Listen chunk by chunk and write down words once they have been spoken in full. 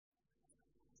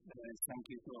Thank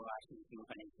you to Horasis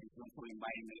organization for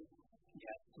inviting me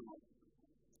to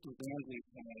deal with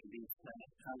this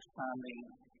outstanding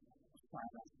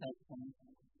final section.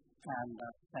 And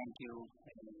thank you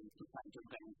to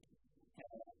Gunjan.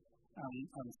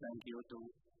 And thank you to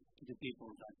the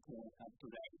people that are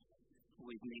today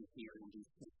with me here in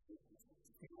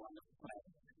this wonderful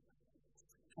place.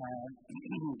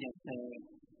 Just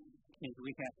as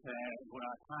we have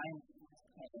our time,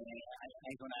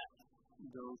 I'm going to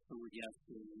go through just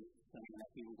saying a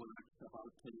few words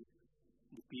about the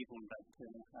people that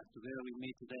are together with me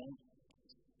today.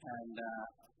 And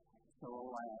so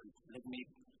let me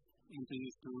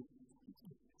introduce you.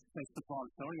 First of all,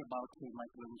 sorry about my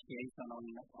pronunciation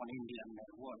on Indian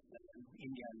words,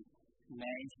 Indian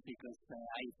names, because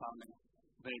I found them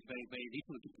very, very, very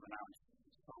difficult to pronounce.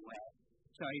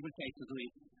 So I will try to do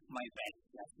it my best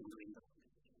just in doing that.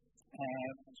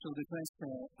 So the first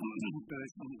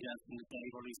person just in the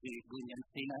table is Gunjan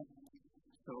Sinha.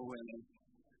 So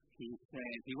he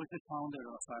was the founder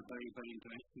of a very, very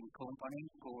interesting company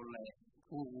called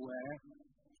Olier.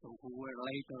 So Olier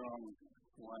later on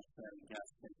was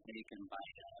just taken by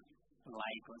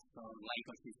Lycos. So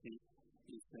Lycos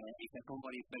is a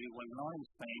company very well known in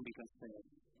Spain because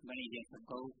many years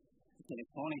ago,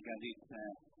 Telefonica did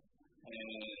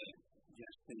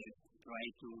just try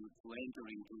to enter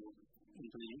into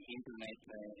the internet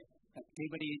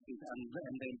activities and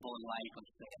then bought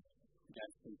Lycos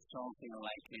just something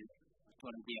like 20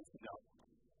 years ago.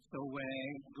 So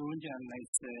Gunjan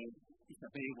is a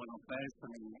very well-known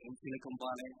person in Silicon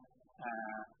Valley.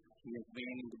 He has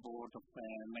been in the board of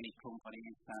many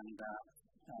companies,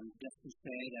 and just to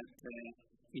say that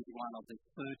he's one of the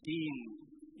 13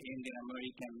 Indian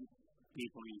American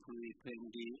people included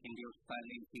in the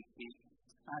Australian 50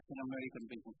 as an American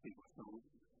business people. So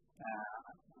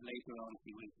later on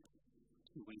he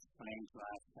will explain to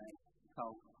us how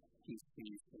he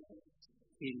sees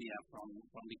India from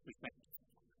this perspective.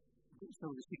 So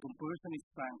the second person is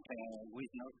Frank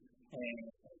Wisner.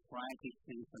 Frank is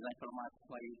a diplomat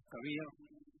by his career,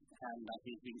 and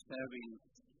he's been serving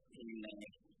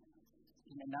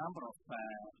in a number of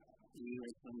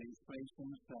U.S.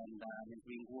 administrations, and he's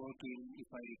been working, if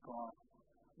I recall,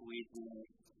 with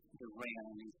the Reagan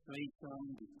administration,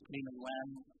 the Clinton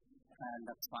one, and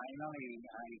finally,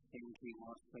 I think he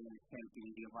was helping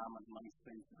the Obama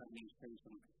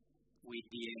administration with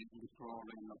the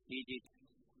problem of Egypt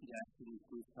just in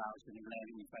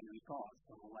 2011, if I recall.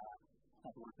 So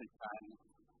that was the time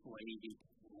where Egypt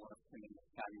was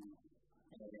having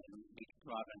big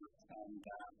problems, and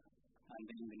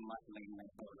then the Muslim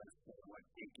brothers were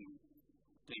taking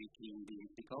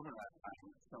the cover at the time.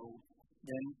 So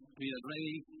then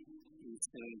Reddy is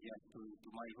just to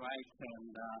my right,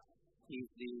 and he's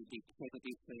the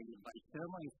executive vice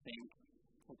chairman, I think,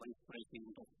 or vice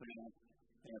president of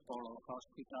Apollo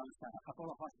Hospitals.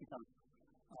 Apollo Hospitals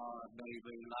are very,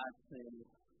 very large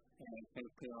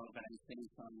healthcare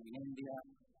organization in India.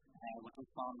 What we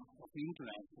found of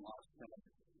interest was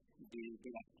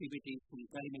the activities in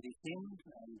telemedicine,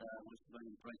 and was very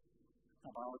impressed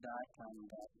about that. And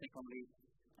secondly,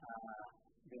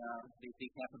 they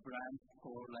have a brand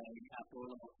called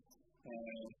Apollo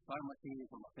Pharmacy,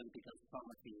 pharmaceutical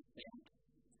pharmacy,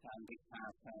 and they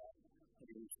have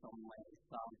some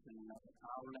 1,000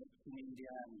 outlets in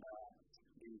India, and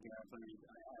they are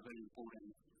very important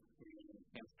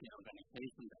healthcare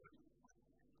organization there.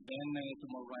 Then to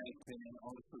my right,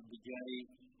 also Vijay.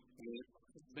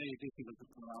 It's very difficult to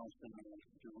pronounce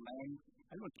your name.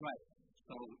 I will try.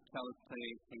 So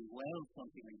Chouthailwale,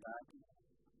 something like that.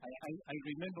 I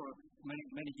remember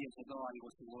many years ago I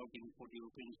was working for the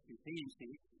European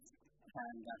Institute,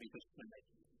 and because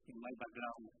in my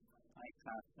background I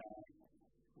have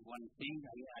one thing.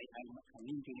 I'm an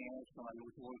engineer, so I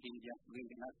was working just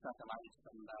building up satellites,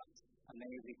 and I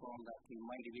recall that in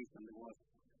my division there was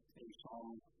some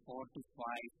 4 to 5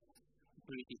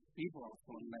 British people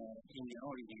from Indian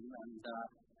origin,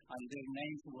 and their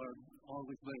names were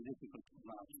always very difficult to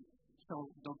pronounce. So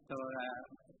Dr.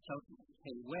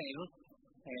 Choiseul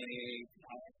is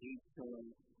a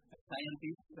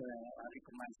scientist, a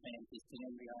recognized scientist in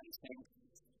India, I think,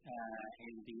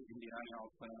 in the area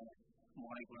of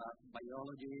molecular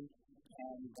biology,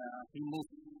 and he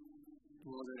moved to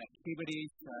other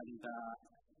activities, and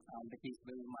he's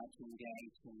very much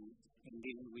engaged in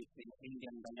dealing with the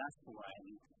Indian diaspora,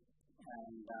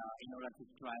 and in order to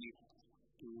try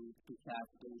to have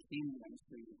those Indians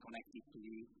connected to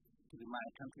the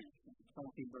mother country.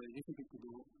 Something very difficult to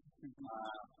do.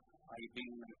 I've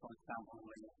been, for example,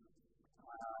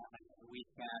 we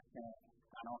had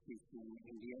an office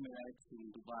in the Emirates, in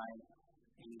Dubai,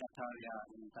 in that area,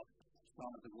 in that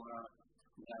part of the world,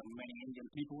 there are many Indian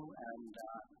people, and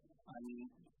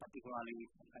particularly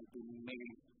I've been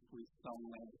meeting with some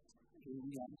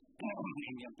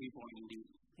Indian people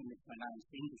in the finance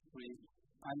industry,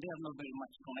 and they are not very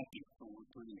much connected to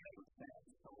India, I would say.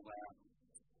 So,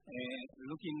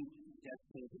 looking just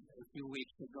a few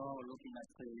weeks ago, looking at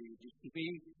the GCP,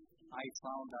 I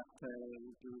found that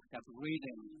you have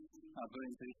written a very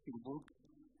interesting book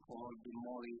called The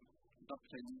Mori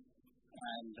Doctrine,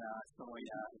 and so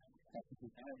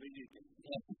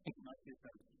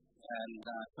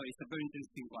it's a very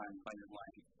interesting one, by the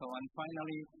way. So, and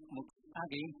finally,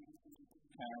 Aghi,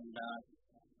 and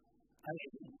I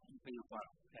very well,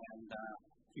 and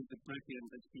he's the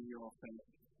president and CEO of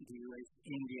the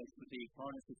U.S.-India Strategic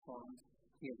Partnership Forum.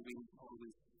 He has been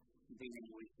always dealing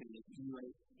with the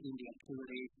U.S.-India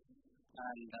activities,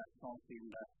 and something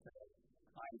that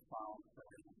I found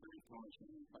very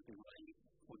promising, particularly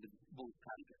for both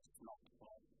countries, not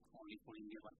only for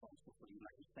India but also for the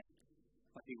United States.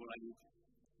 Particularly,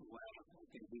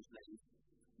 these days,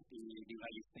 the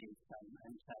United States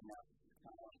and China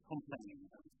complaining,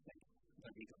 I would say,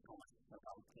 the bigger comments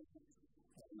about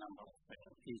a number of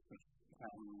issues.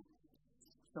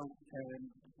 So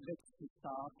let's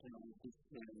start this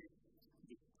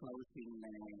closing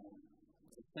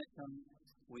session,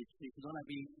 which is going to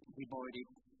be devoted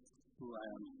to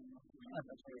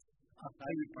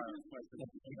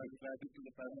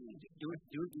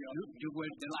you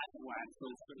were the last one, so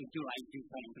would you like to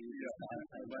come to you?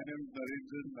 My name is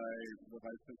Gunjan. I'm the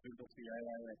Vice President of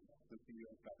CII and the CEO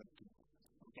of Bharatiya.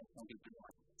 Okay, thank you very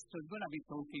much. So we're going to be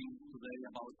talking today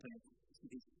about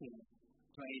this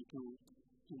trying to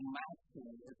match,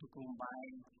 to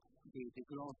combine the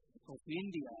growth of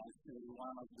India as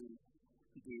one of the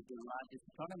largest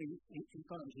economies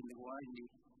in the world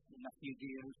in a few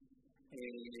years,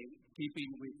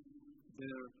 keeping with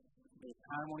the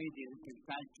harmony, the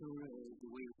culture, the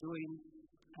way of doing,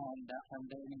 and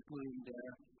then including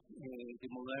the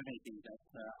modernity that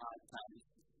our times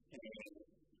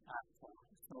ask for.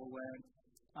 So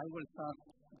I will start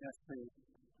just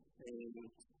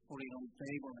putting on the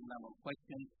table a number of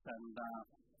questions, and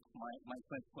my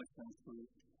first question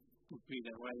to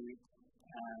Preetha,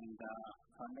 and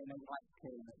then I'd like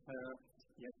her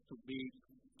just to be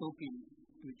talking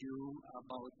to you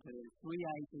about three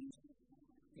items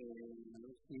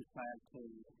she felt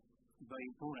very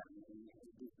important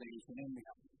these days in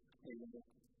India.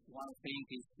 One thing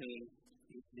is the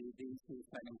issue of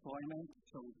unemployment,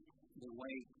 so the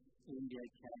way India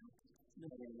can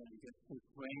just to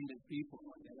train the people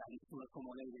and to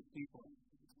accommodate the people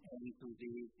into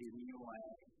the new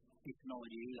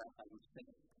technology, I would say.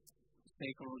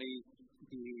 Secondly,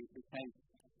 the health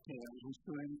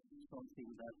insurance, something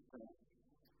that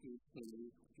is,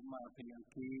 in my opinion,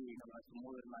 key in order to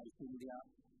modernize India.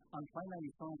 And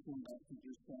finally, something that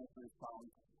you certainly found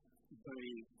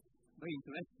very, very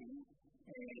interesting,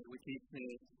 which is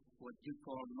what you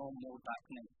call no more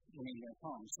darkness in Indian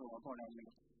homes. So, accordingly,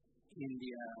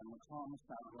 Indian homes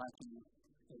are lacking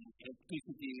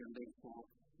electricity, and therefore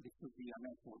this should be an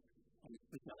effort, a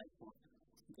special effort,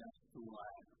 just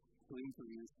to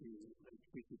introduce the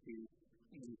electricity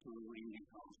into Indian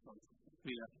homes. So,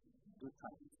 Preetha, good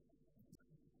time.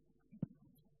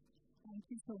 Thank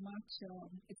you so much.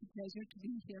 It's a pleasure to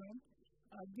be here.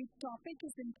 The topic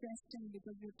is interesting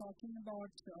because we're talking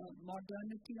about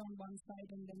modernity on one side,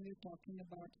 and then we're talking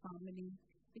about harmony.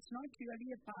 It's not really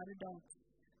a paradox,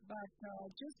 but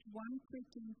just one quick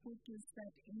input is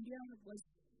that India was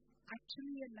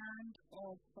actually a land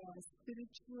of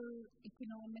spiritual,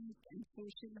 economic, and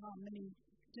social harmony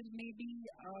till maybe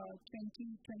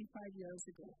 20-25 years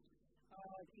ago.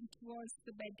 It was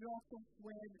the bedrock of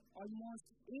where almost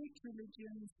 8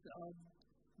 religions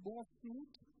bore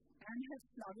fruit and have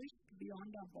flourished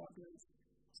beyond our borders.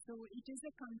 So it is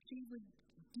a country with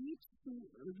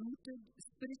deep-rooted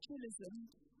spiritualism,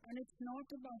 and it's not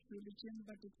about religion,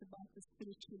 but it's about the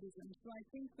spiritualism. So I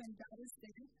think when that is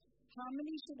there,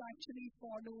 harmony should actually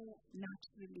follow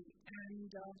naturally.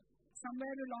 And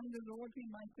somewhere along the road, we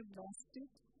might have lost it.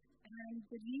 And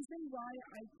the reason why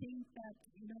I think that,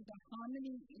 the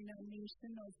harmony in a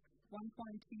nation of 1.3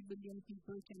 billion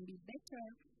people can be better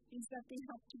is that they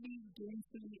have to be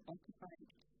gainfully occupied.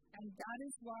 And that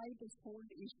is why this whole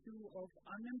issue of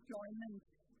unemployment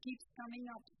keeps coming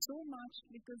up so much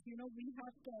because, we're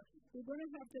going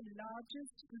to have the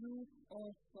largest group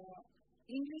of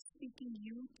English-speaking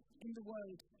youth in the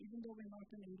world, even though we're not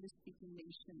an English-speaking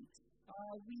nation.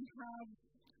 We have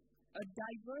a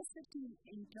diversity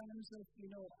in terms of,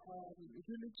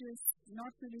 religious,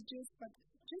 not religious, but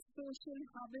just social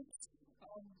habits.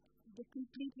 they're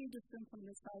completely different from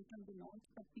the south and the north,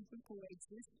 but people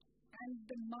coexist. And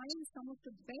the minds, some of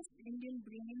the best Indian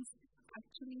brains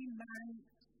actually man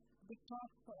the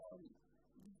top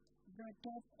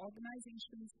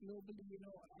organizations globally.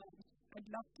 I'd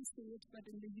love to say it, but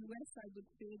in the US, I would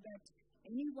say that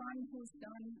anyone who's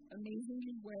done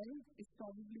amazingly well is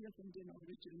probably of Indian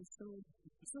origin. So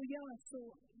we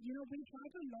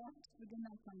have a lot within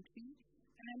our country.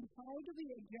 And how do we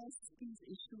address these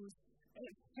issues?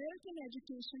 Health and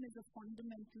education is a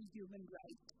fundamental human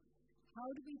right. How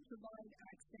do we provide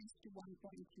access to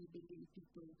 1.3 billion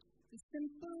people? The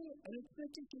simple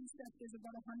arithmetic is that there's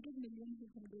about 100 million who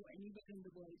can go anywhere in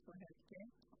the world for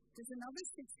healthcare. There's another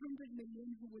 600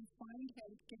 million who will find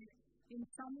healthcare in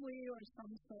some way or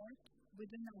some sort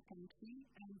within our country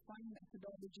and find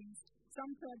methodologies,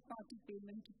 some third-party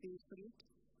payment to pay for it.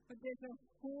 But there's a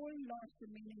whole lot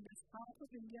remaining. There's half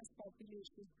of India's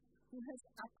population who has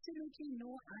absolutely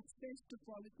no access to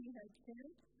quality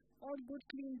healthcare or good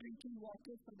clean drinking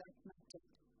water for that matter.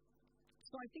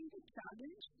 So I think the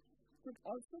challenge could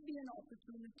also be an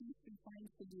opportunity to find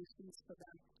solutions for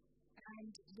that.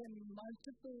 And then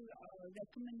multiple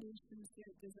recommendations,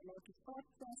 there's a lot of thought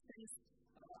process.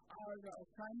 Our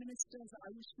Prime Minister's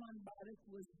Ayushman Bharat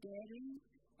was daring,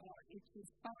 it was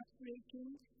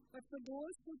path-breaking. But for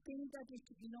those who think that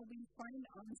we find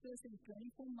answers in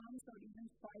 24 months or even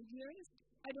 5 years,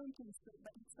 I don't think so.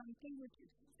 But it's something which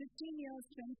 15 years,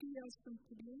 20 years from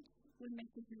today will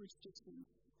make a huge difference.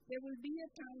 There will be a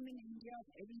time in India,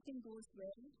 if everything goes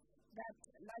well, that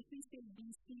like we say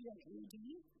BC and AD,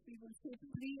 we will say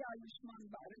pre-Ayushman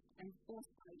Bharat and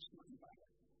post-Ayushman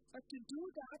Bharat. But to do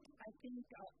that, I think,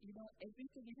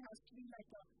 everything, it has to be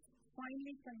like a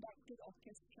finely conducted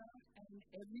orchestra and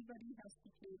everybody has to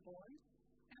play ball.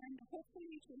 And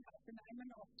hopefully it will happen. I'm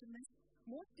an optimist.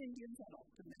 Most Indians are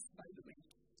optimists, by the way.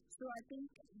 So I think,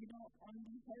 on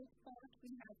the health part,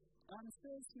 we have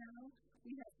answers now.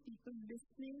 We have people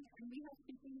listening, and we have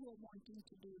people who are wanting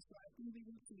to do. So I think we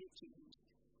will see a change.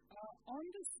 On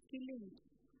the skilling,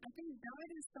 I think that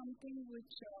is something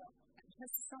which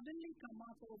has suddenly come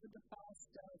up over the past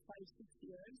 5-6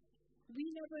 years. We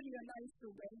never realized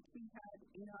the wealth we had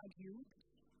in our youth,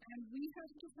 and we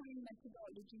have to find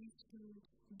methodologies to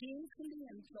gainfully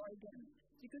employ them.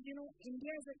 Because,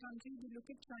 India as a country, we look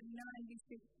at China and we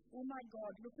say, oh my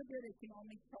God, look at their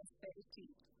economic prosperity.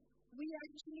 We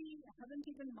actually haven't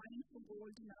even mined for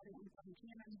gold in our own country,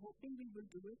 and I'm hoping we will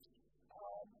do it.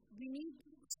 We need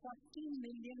 40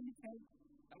 million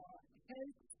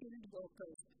health-skilled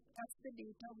workers. That's the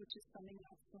data which is coming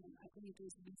up from, I think it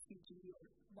was BCG or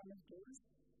one of those.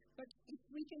 But if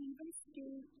we can even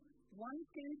skill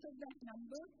 1/10 of that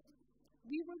number,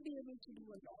 we will be able to do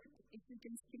a lot. If we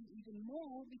can skill even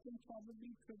more, we can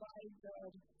probably provide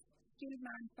skilled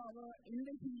manpower in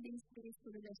the healing space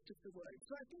for the rest of the world.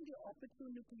 So I think the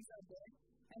opportunities are there,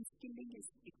 and skilling is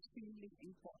extremely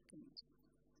important.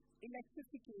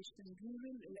 Electrification,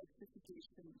 rural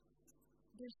electrification.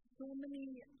 There's so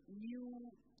many new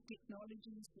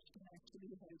technologies which can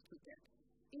actually help with that.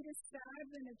 It is sad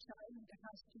when a child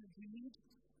has to read,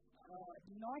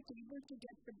 not able to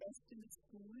get the best in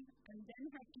school, and then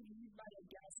have to read by a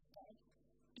gas stove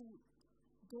to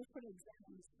go for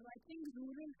exams. So I think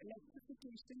rural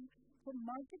electrification, for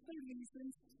multiple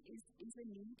reasons, is a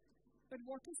need. But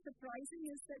what is surprising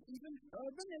is that even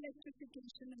urban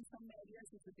electrification in some areas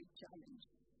is a big challenge.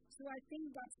 So I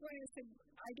think that's why I said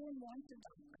I don't want a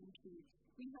dumb country.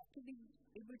 We have to be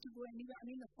able to go anywhere. I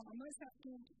mean, the farmers have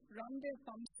to run their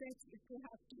pump sets if we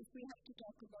have to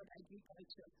talk about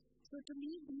agriculture. So to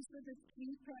me, these are the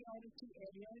 3 priority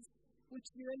areas, which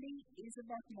really is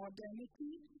about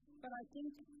modernity. But I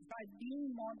think by being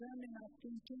modern in our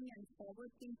thinking and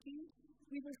forward thinking,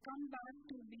 we will come back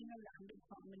to being a land of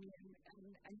harmony,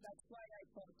 and that's why I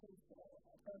thought of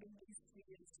these 3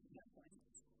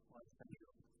 points. Well, thank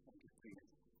you. Thank you, Preetha.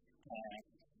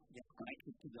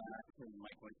 Connected to that, my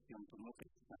question to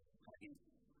Mukesh is,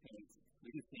 do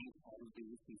you think all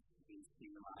this is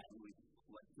in line with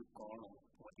what is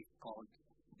called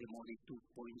the Modi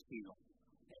 2.0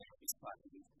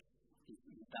 strategy?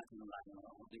 Is that in line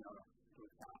or the other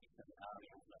research and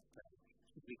areas that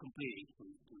should be completed to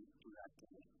that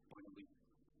point of view?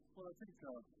 Well, I think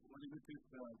when you look at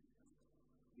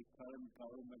the current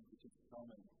government which is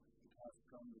coming, it has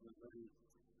come with a very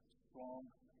strong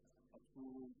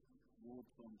approval vote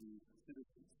from the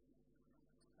citizens.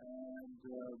 And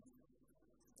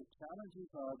the challenges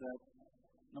are that,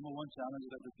 number one challenge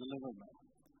is that they deliver now,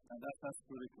 and that's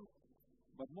critical.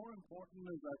 But more important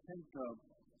is, I think,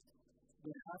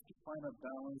 they have to find a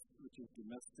balance which is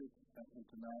domestic and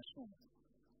international,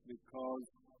 because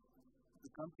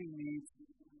the country needs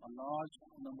a large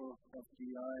number of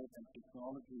FDI and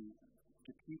technology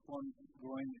to keep on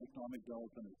growing economic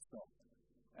development itself.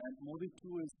 And Modi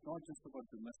 2 is not just about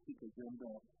domestic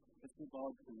agenda, it's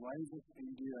about the rise of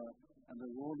India and the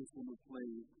role it's going to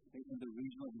play in the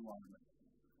regional environment.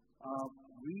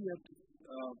 We at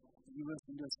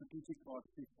U.S.-India Strategic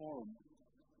Partnership Forum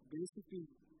basically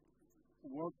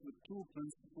work with two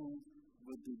principles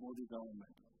with the Modi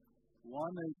government.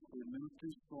 One is a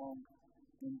military strong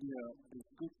India is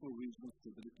good for regional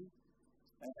stability.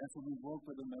 And so we work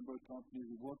with the member companies,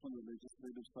 we work on the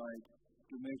legislative side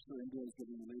to make sure India is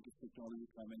getting the latest technology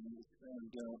coming in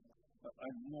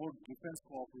and more defense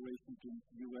cooperation between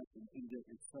U.S. and India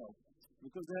itself,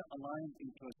 because they're aligned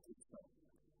interests itself.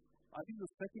 I think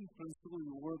the second principle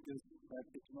we work is that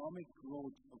economic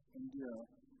growth of India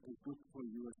is good for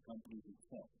U.S. companies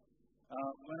itself.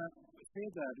 When I say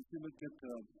that, if you look at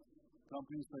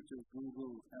companies such as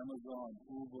Google, Amazon,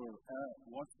 Uber,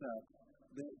 WhatsApp,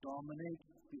 they dominate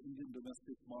the Indian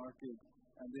domestic market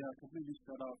and they are completely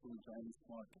shut out from the Chinese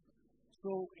market.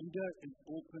 So India is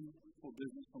open for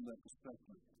business from that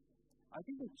perspective. I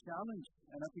think the challenge,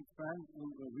 and I think Frank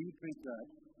will reiterate that,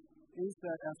 is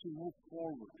that as we move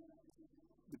forward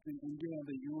between India and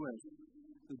the U.S.,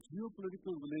 the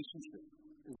geopolitical relationship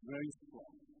is very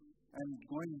strong and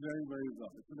going very, very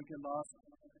well. If you look at last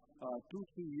 2-3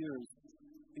 years,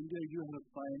 India and U.S. have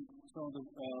signed some of the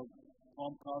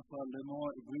COMCASA, Lenoir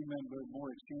agreement where more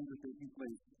exchanges are taking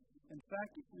place. In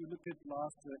fact, if you look at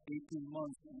last 18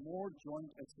 months, more joint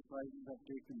exercises have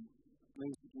taken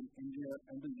place between India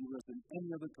and the U.S. than any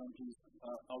other countries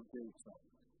out there itself.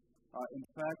 In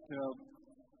fact,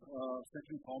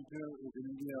 Secretary Pompeo is in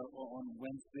India on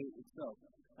Wednesday itself.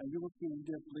 And you will see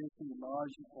India placing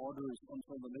large orders on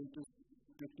some of the latest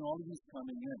technologies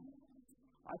coming in.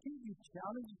 I think the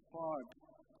challenging part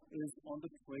is on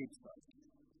the trade side.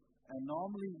 And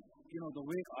normally, the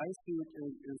way I see it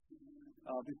is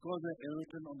because they're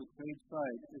irritant on the trade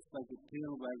side, it's like the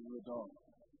tail wagging the dog.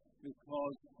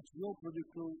 Because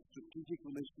geopolitical strategic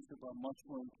relationships are much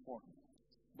more important.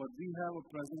 But we have a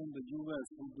president in the U.S.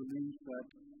 who believes that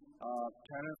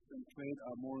tariffs and trade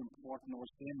are more important or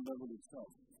same level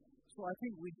itself. So I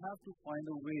think we have to find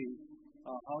a way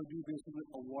how do you basically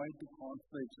avoid the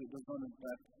conflict so it does not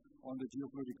impact on the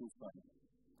geopolitical side.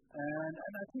 And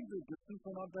I think the difference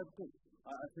are not that big.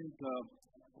 I think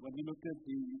when you look at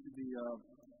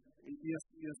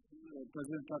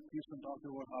President Trump keeps on talking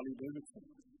about Harley Davidson.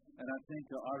 And I think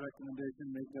our recommendation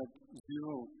make that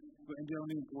zero. So India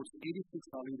only imports 86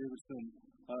 Harley Davidson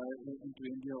into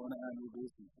India on an annual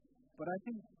basis. But I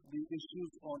think the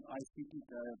issues on ICT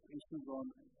tariff, issues on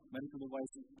medical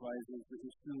devices prices, the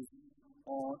issues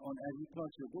on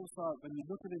agriculture, those are, when you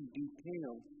look at it in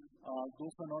detail,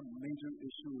 those are not major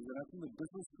issues. And I think the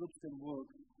business groups can work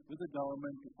with the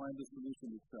government to find the solution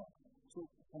itself. So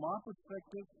from our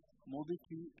perspective, Modi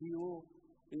 2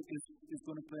 is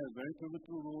going to play a very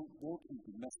pivotal role both in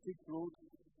domestic growth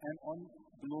and on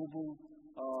global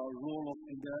role of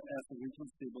India as a regional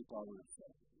stable power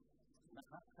itself.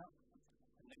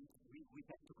 We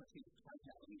have to consider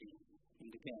China in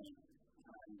the game.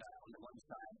 And on the one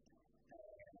side,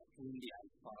 India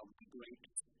is part of the great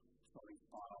story,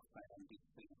 part of this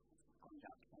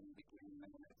conjunction between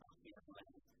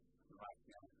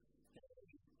Russia,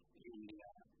 India,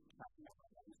 China,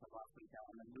 and South Africa.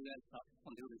 And the U.S.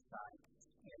 on the other side,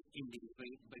 India is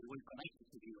very well connected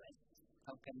to the U.S.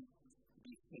 How can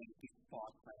this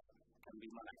part can be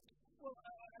managed? Well,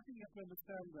 I think you have to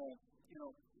understand that,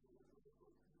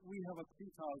 we have a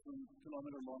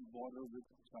 3,000-kilometer long border with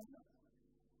China.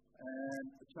 And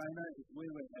China is way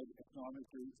ahead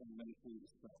economically and militarily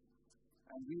itself.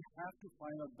 And we have to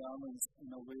find a balance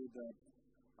in a way that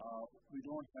we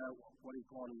don't have what you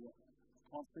call a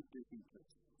conflict taking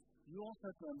place. You also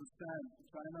have to understand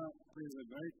China plays a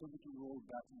very pivotal role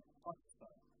back in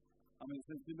Pakistan. I mean,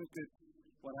 if you look at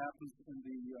what happens in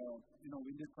the,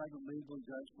 when they try to label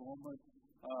Judge Muhammad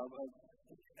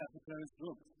as a terrorist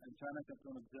group, and China kept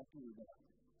on objecting to that.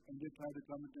 And they tried to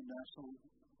come into national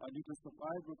nuclear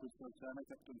supply group as well. China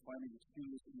kept on finding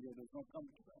extremists. India does not come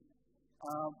to that.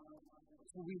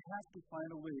 So we have to find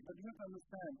a way. But you have to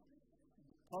understand,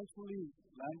 culturally,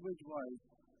 language-wise,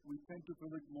 we tend to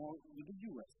pivot more with the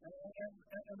U.S.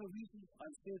 And the reason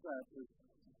I say that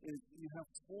is you have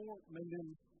 4 million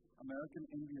American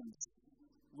Indians,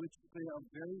 which play a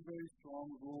very, very strong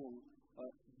role,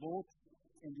 both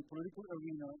in the political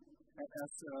arena and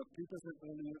as Preetha said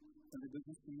earlier, in the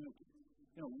business community.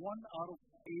 1 out of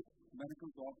 8 medical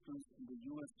doctors in the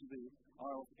U.S. today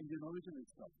are of Indian origin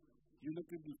itself. You look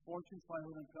at the Fortune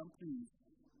 500 companies,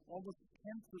 almost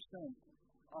 10%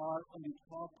 are on the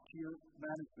top tier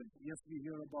management. Yes, we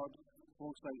hear about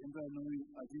folks like Indra Nui,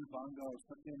 Aghi or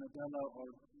Satya Nadella or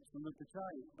Sundar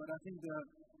Pichai, but I think they're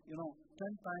 10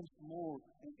 times more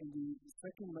in the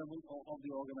second level of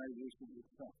the organization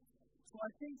itself. So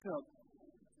I think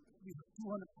we have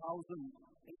 200,000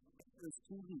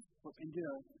 students from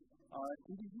India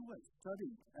in the U.S.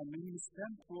 studying and many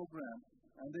STEM programs,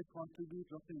 and they contribute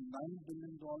roughly $9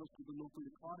 billion to the local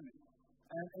economy.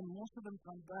 And most of them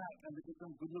come back and they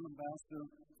become goodwill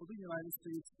ambassadors for the United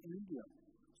States in India.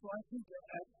 So I think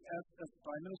as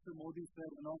Prime Minister Modi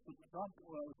said, and also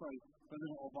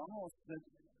President Obama also said,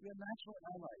 we are natural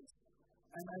allies.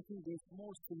 And I think there's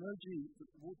more synergy with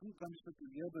both two countries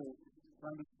together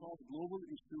trying to solve global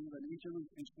issues and regional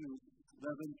issues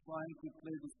rather than trying to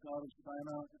play the card of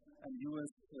China and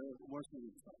U.S. versus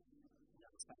itself.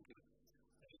 Yes, thank you.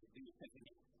 Do you have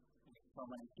any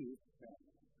comment to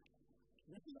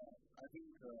I think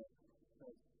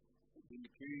the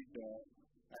trade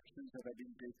actions that are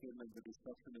being taken and the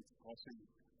disruption it's causing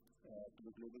to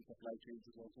the global supply chains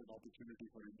is also an opportunity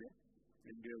for India.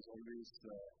 India has always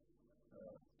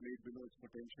played below its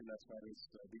potential as far as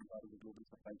being part of the global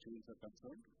supply chains are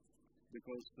concerned,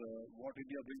 because what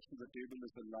India brings to the table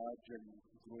is a large and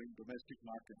growing domestic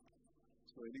market.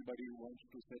 So anybody who wants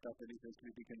to set up any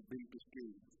facility can build to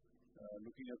scale,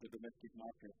 looking at the domestic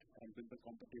market and build the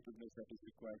competitiveness that is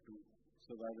required to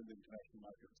survive in the international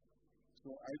markets. So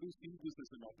I do see this as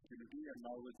an opportunity, and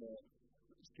now with a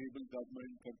stable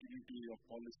government, continuity of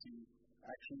policy,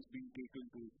 actions being taken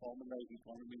to formalize the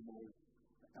economy more,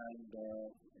 and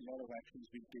a lot of actions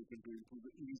being taken to improve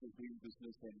the ease of doing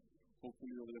business and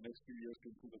hopefully over the next few years to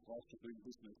improve the cost of doing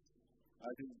business.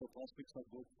 I think the prospects are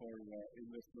good for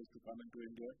investors to come into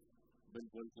India, build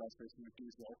world-class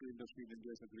facilities. The auto industry in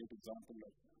India is a great example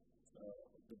of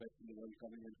the best in the world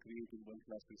coming and creating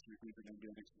world-class facilities in India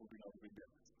and exporting out of India.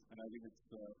 And I think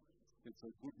it's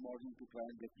a good model to try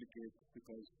and replicate,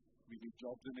 because we need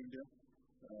jobs in India,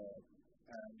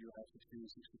 and you have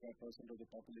 60-65% of the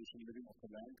population living off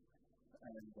the land,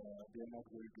 and they are not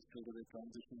going to straight away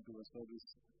transition to a service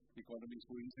economy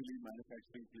so easily.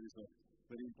 Manufacturing plays a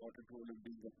very important role in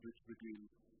being a bridge between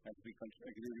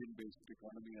agrarian-based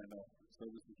economy and a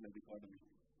services-led economy.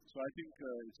 So I think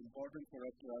it's important for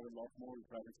us to have a lot more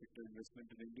private sector investment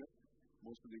in India.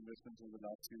 Most of the investments over the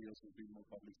last few years have been more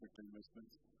public sector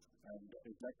investments, and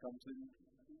if that comes in,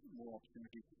 more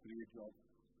opportunity to create jobs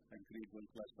and create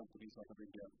world-class companies out of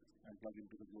India and plug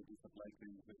into the global supply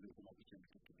chain where there's an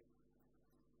opportunity to do.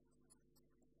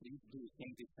 Do you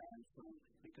think this stands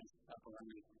because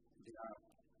apparently they are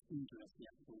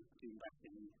interested to invest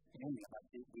in India, but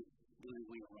they do the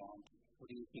way around? What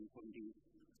do you think from the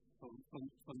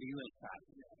U.S. side?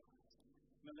 Yeah.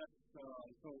 Well, that's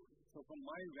so from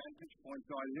my vantage point,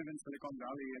 so I live in Silicon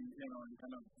Valley, and I'm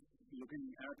kind of looking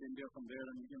at India from there,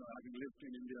 and having lived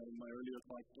in India in my earlier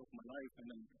part of my life, and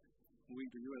then moving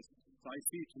to U.S., so I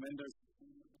see tremendous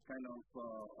kind of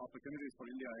opportunities for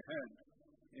India ahead.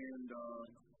 And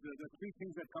the three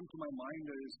things that come to my mind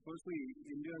is, firstly,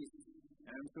 India's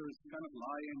answers kind of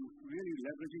lie in really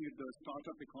leveraging the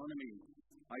startup economy.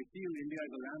 I feel India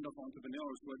is a land of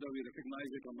entrepreneurs, whether we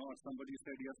recognize it or not. Somebody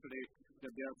said yesterday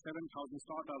that there are 7,000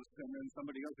 startups, and then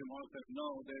somebody else tomorrow said, no,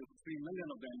 there's 3 million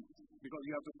of them, because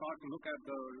you have to start to look at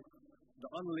the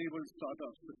unlabeled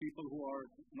startups, the people who are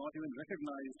not even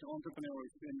recognized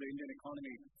entrepreneurs in the Indian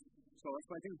economy. So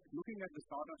I think looking at the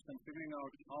startups and figuring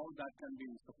out how that can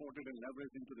be supported and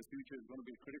leveraged into the future is going to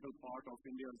be a critical part of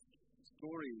India's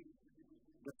story.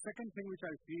 The second thing which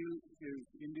I feel is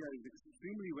India is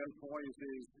extremely well poised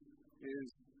is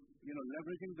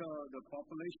leveraging the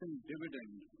population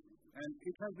dividend. And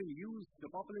it has been used,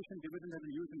 the population dividend has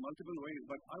been used in multiple ways,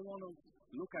 but I want to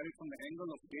look at it from the angle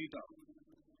of data.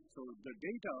 So the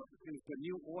data is the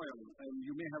new oil, and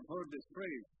you may have heard this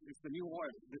phrase, it's the new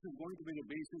oil. This is going to be the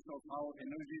basis of how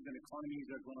energies and economies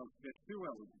are going to get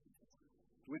fueled.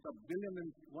 With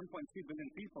 1.3 billion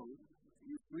people,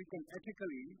 we can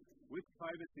ethically, with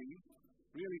privacy,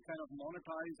 really kind of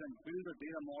monetize and build a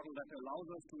data model that allows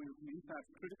us to impact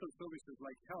critical services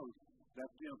like health that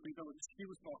Preetha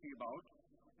was talking about.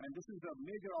 And this is a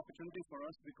major opportunity for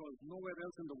us, because nowhere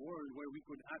else in the world where we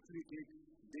could actually take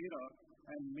data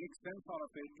and make sense out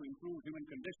of it to improve human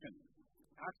condition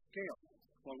at scale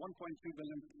for 1.3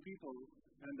 billion people,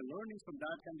 and the learnings from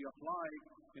that can be applied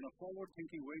in a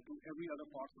forward-thinking way to every other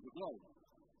part of the globe.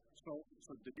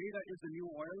 So the data is the new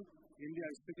oil. India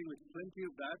is sitting with plenty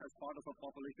of that as part of a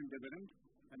population dividend,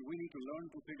 and we need to learn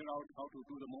to figure out how to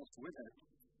do the most with it.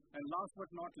 And last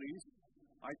but not least,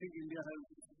 I think India has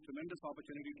tremendous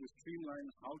opportunity to streamline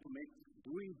how to make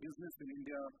doing business in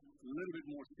India a little bit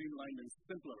more streamlined and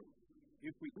simpler.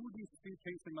 If we do these three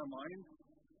things in our mind,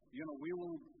 we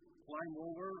will climb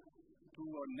over to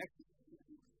our next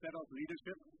set of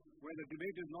leadership, where the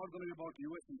debate is not going to be about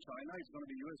US and China, it's going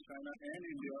to be US, China, and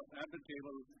India at the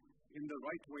table in the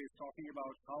right ways, talking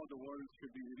about how the world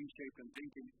should be reshaped and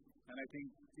thinking. And I think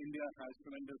India has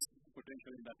tremendous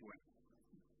potential in that way.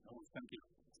 Oh, thank you.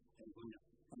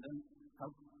 And then,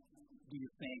 how do you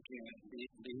think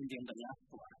the Indian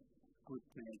diaspora could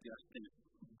just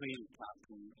build up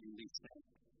in these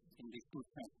two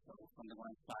senses? So, on the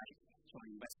one side,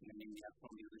 showing investment in India,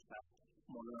 from the other side,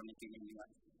 modernity in India,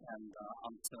 and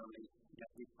ultimately,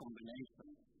 this combination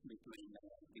between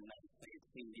the United States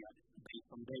and India based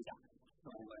on data.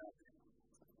 So,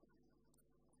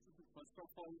 first of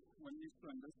all, one needs to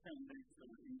understand that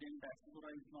Indian diaspora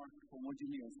is not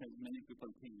homogeneous as many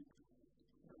people think.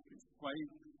 It's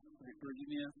quite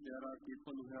heterogeneous. There are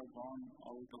people who have gone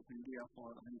out of India for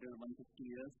 150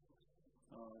 years.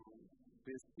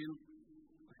 They still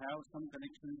have some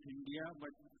connection to India,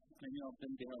 but many of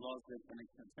them, they have lost their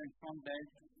connections. And from that,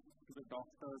 to the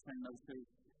doctors and nurses,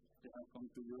 they have come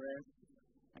to US,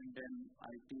 and then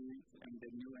IT, and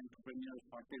then new entrepreneurs,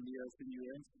 hoteliers in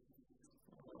US.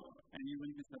 And you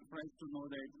will be surprised to know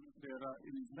that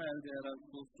in Israel, there are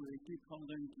close to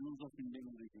 80,000 Jews of Indian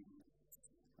origin.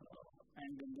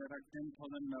 And then there are 10,000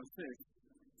 nurses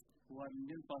who are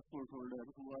Indian passport holders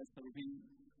who are serving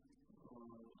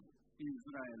in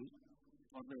Israel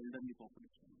for the elderly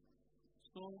population.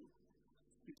 So,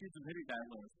 it is very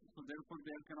diverse. So, therefore,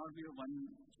 there cannot be one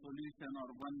solution or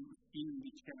one scheme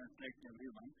which can attract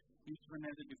everyone. Each one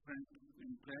has a different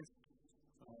interest,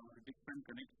 different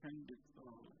connection,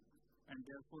 and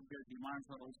therefore their demands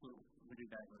are also very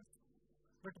diverse.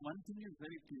 But one thing is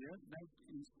very clear, that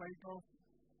in spite of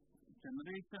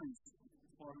generations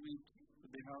for which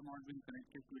they have not been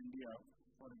connected to India,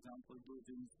 for example, those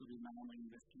in Suriname and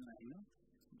Western Ireland,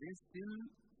 they still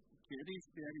cherish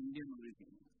their Indian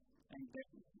origin. And that,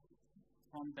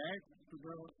 from that to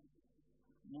the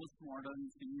most modern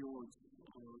CEOs,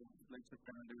 like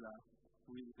Chauthailwale,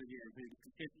 who is very avid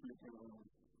cricket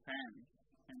fan,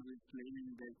 and who is claiming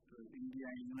that India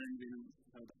and England will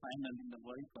have the final in the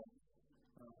World Cup.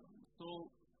 So,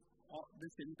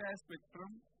 this entire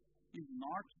spectrum is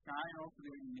not shy of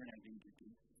their Indian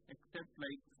identity, except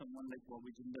like someone like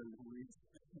Bobby Jindal, who is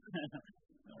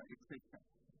etc.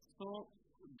 So,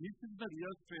 this is the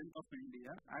real strength of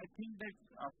India. I think that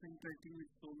after interacting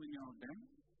with so many of them,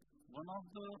 one of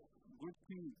the good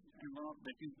things and one of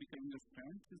that is becoming a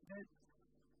strength is that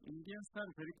Indians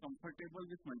are very comfortable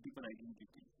with multiple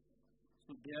identities.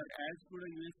 So they are as good a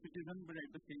US citizen, but at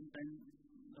the same time,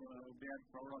 they are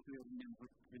proud of their Indian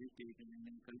heritage and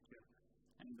Indian culture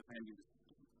and the values.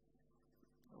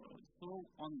 So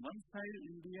on one side,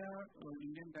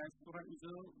 Indian diaspora is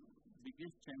the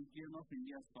biggest champion of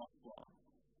India's soft power.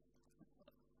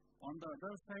 On the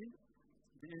other side,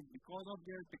 because of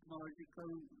their technological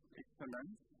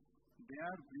excellence, they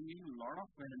are bringing a lot of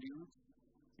values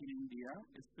in India,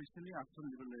 especially after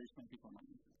liberalization of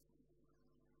economy.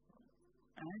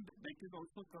 And that is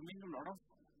also coming a lot of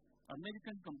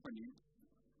American companies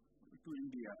to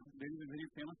India. There is a very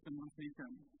famous conversation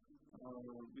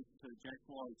with Jack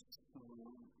Walsh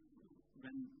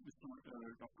when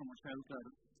Dr. Mashalkar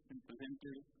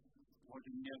presented what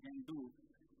India can do.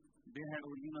 They had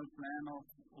original plan of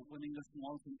opening a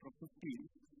small center of 50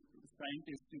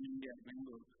 scientists in India,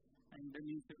 Bangalore. And then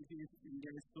he said, if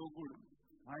India is so good,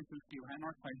 why 50, why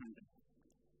not 500?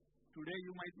 Today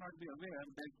you might not be aware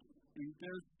that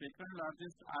Intel's second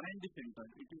largest R&D center,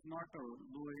 it is not a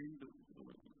low-end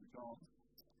job,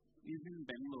 is in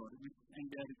Bangalore, and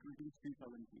they are recruiting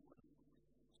 3,000 people.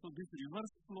 So this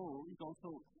reverse flow is also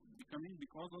becoming,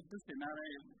 because of this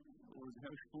NRI,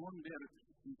 have shown their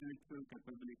intellectual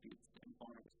capabilities and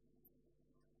powers.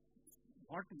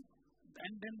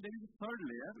 And then there is a third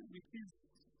layer, which is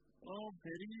a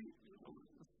very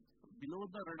below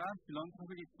the radar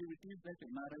philanthropic activities that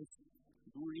NRIs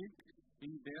do it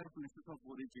in their places of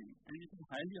origin, and it is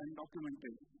highly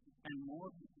undocumented. And more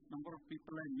number of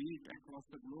people I meet across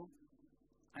the globe,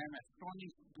 I am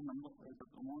astonished the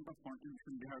amount of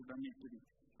contribution they have done in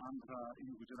Andhra, in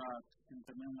Gujarat, in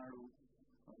Tamil Nadu,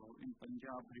 in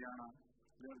Punjab, Haryana,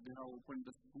 where they have opened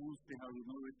the schools, they have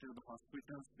renovated the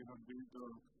hospitals, they have built the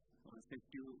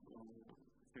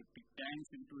septic tanks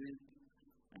into it,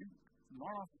 and a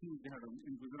lot of things they have done.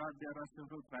 In Gujarat, there are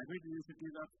several private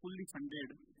universities that are fully funded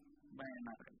by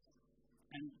NRI,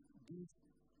 and these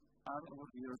are our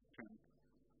real strength.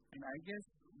 And I guess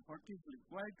what is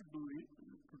required to do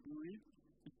it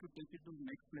is to take it to the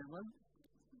next level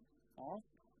of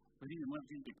very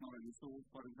emerging technology. So,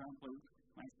 for example,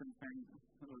 myself and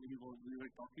we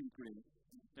were talking today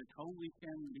that how we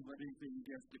can leverage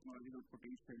India's technological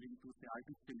potential into, say,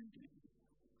 artificial intelligence.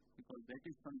 Because that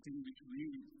is something which we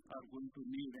are going to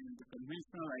need, and the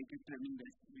conventional IT training that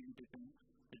is being taken,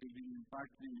 that is being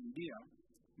imparted in India,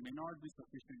 may not be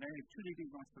sufficient, and actually it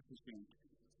is not sufficient.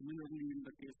 Similarly, in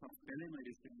the case of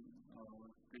telemedicine,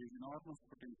 there is enormous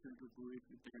potential to do it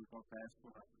with the help of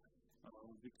diaspora,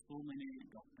 with so many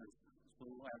doctors. So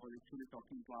I was actually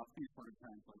talking to Aghi, for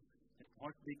example, that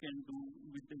what they can do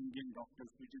with the Indian doctors,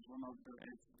 which is one of the,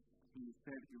 as he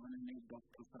said, even in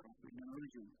doctors are of Indian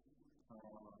origin.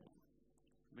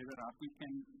 Whether Aghi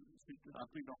can sit with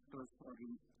Aghi doctors or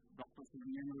doctors of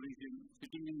Indian origin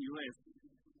sitting in US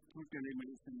through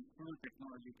telemedicine, through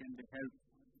technology, can they help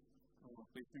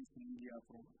patients in India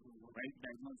for right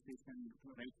diagnosis and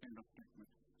right kind of treatment.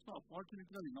 So opportunity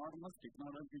is enormous,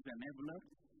 technology is enabler,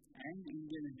 and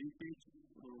Indian heritage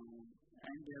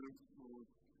and their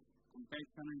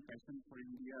compassion and passion for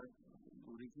India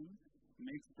origin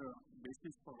makes the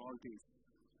basis for all this.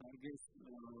 I guess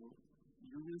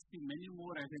you will see many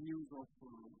more avenues of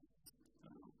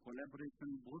collaboration,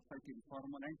 both at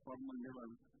informal and formal level,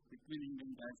 between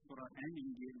Indian diaspora and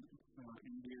Indian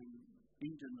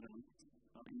in general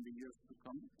in the years to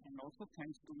come. And also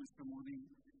thanks to Mr. Modi,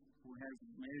 who has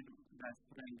made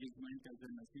diaspora engagement as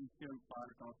an essential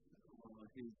part of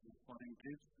his foreign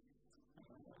trips.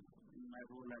 In my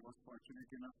role, I was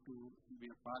fortunate enough to be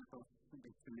a part of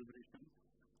the celebration.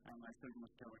 I myself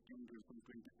must have attended some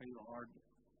 25 odd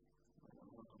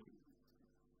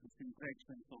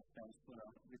interactions of diaspora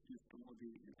with Mr.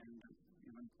 Modi, and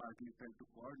even partly tried to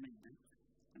coordinate them.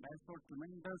 And I saw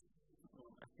tremendous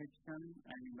affection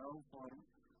and love for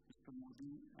Mr.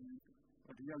 Modi and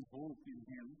a real hope in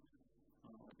him.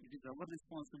 It is our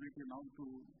responsibility now to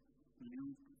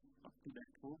live up to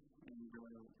that hope and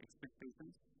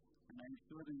expectations. And I am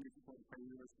sure in this 4 or 5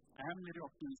 years, I am very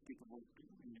optimistic about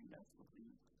Indian diaspora.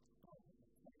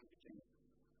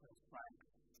 That's right.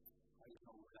 I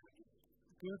know that.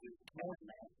 Good.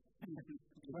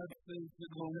 That's the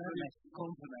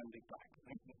consonant back.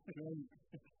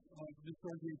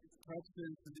 Because perhaps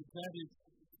there's an advantage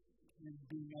in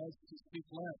being asked to speak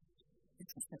last.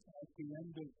 At the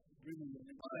end of really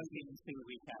until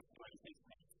we have 26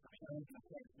 minutes. I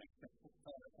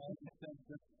understand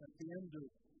that at the end of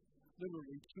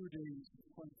literally 2 days of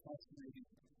quite fascinating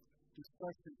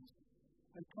discussions,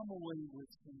 I come away with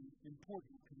some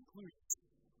important conclusions.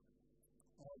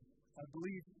 I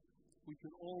believe we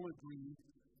can all agree,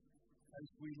 as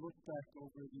we look back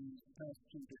over these past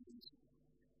 2 days,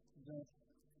 that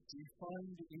we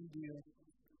find India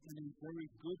in a very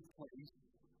good place.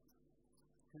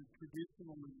 Her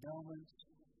traditional endowments,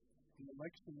 the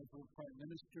election of her Prime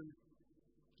Minister,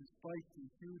 despite the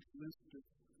huge list of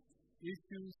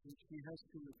issues that she has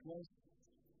to address,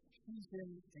 she's in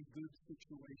a good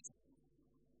situation.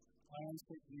 I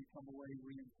certainly come away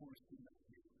reinforced in that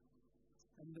view,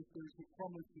 and that there's a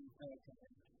promising path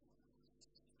ahead.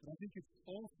 But I think it's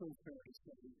also fair to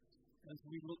say, as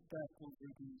we look back over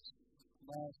these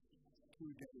last 2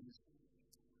 days,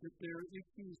 that there are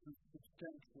issues of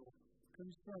substantial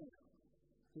concern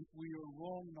that we are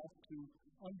wrong not to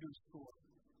underscore,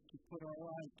 to put our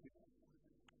eye to.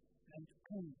 And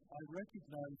I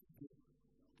recognize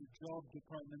the job the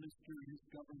Prime Minister, his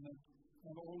government,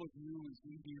 and all of you as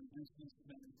Indian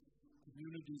businessmen,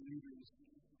 community leaders,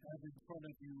 have in front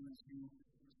of you as you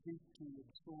seek to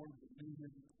absorb a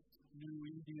million new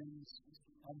Indians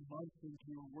a month into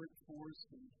your workforce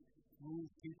and move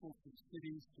people from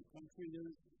cities to country.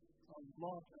 There's a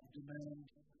lot of demand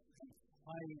and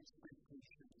high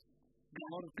expectations, a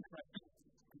lot of pressure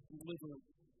to deliver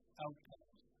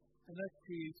outcomes. And that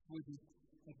creates with it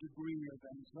a degree of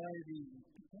anxiety and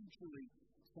potentially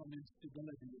some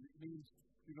instability. And it means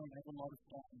you don't have a lot of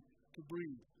time to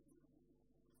breathe.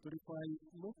 But if I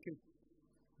look at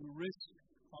the risk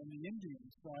on the Indian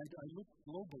side, I look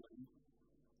globally,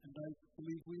 and I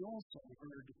believe we also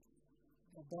heard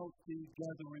about the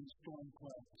gathering storm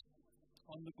clouds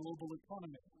on the global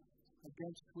economy,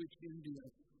 against which India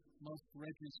must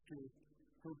register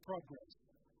her progress.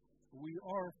 We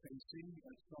are facing,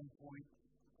 at some point,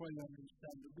 quite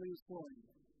understandably, a slowing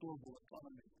global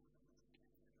economy.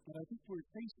 But I think we're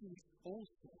facing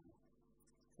also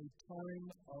a time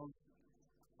of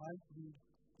heightened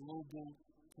global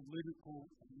political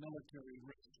and military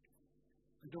risk.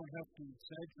 I don't have to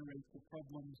exaggerate the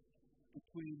problems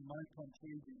between my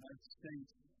country, the United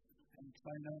States, and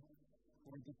China,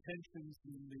 or the tensions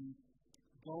in the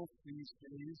Gulf these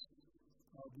days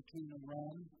between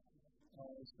Iran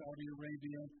Saudi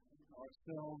Arabia,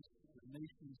 ourselves, the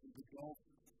nations of the Gulf,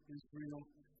 Israel,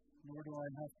 nor do I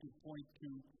have to point to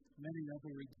many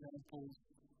other examples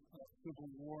of civil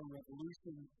war,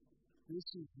 revolution. This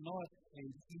is not an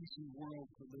easy world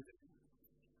to live in.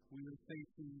 We are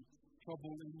facing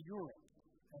trouble in Europe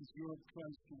as Europe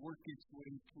tries to work its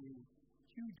way through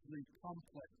hugely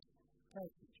complex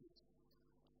passages.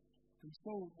 And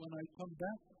so when I come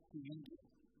back to India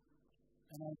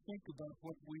and I think about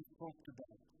what we've talked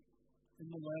about in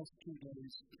the last 2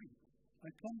 days, I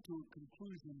come to a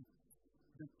conclusion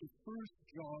that the first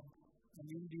job an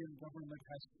Indian government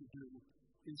has to do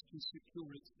is to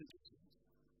secure its citizens,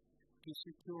 to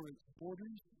secure its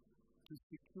borders, to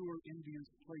secure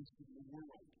India's place in the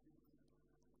world.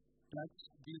 That's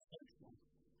the essential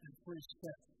and first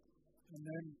step, and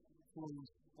then follows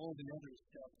all the other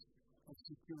steps of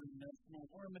securing national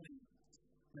harmony,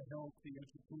 the health, the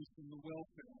education, the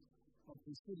welfare of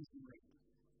the citizenry.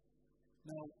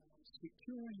 Now,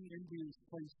 securing India's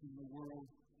place in the world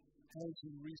has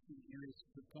in recent years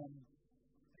become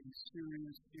a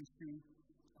serious issue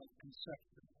of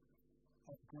conception,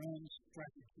 of grand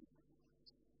strategy.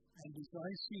 And as I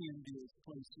see India's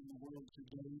place in the world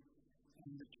today,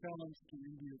 and the challenge to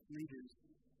India's leaders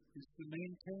is to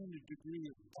maintain a degree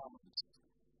of balance.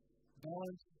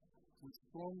 Balance with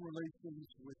strong relations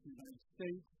with the United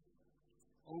States,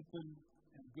 open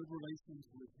and good relations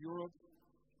with Europe,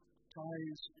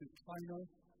 ties to China,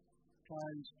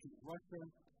 ties to Russia,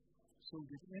 so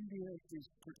that India is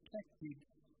protected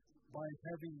by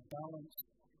having balance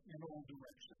in all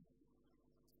directions.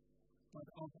 But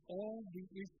of all the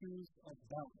issues of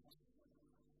balance,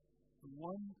 the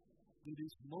one that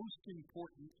is most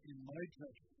important in my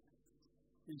judgment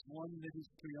is one that has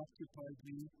preoccupied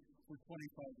me for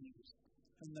 25 years,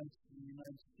 and that's the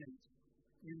United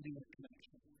States-India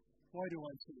connection. Why do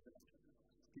I say that?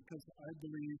 Because I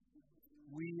believe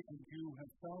we and you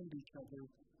have found each other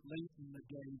late in the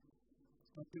day,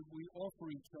 but that we offer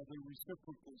each other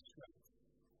reciprocal strength.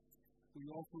 We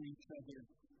offer each other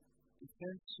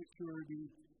defense security,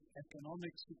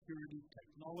 economic security,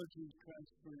 technology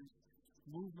transfers,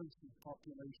 movements of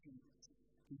population.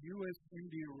 The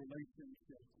U.S.-India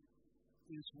relationship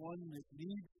is one that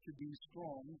needs to be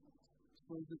strong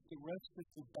so that the rest of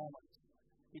the balance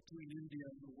between India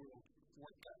and the world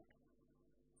work out.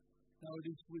 Now it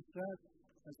is with that,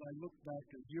 as I look back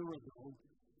a year ago,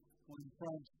 when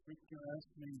Franz Victor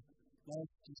asked me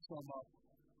last to sum up,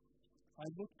 I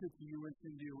looked at the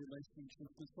U.S.-India relationship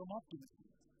with some optimism.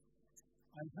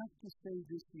 I have to say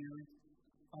this year,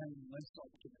 I am less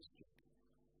optimistic.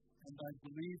 And I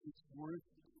believe it's worth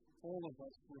all of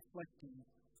us reflecting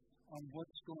on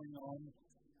what's going on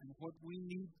and what we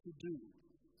need to do,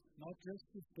 not just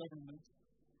as governments,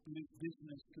 but as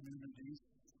business communities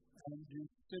and as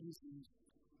citizens,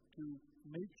 to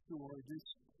make sure this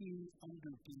key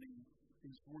underpinning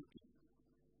is working.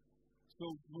 So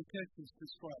Mukesh has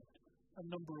described a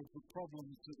number of the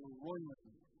problems that are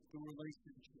roiling the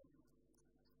relationship.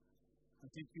 I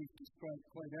think you've described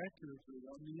quite accurately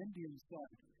on the Indian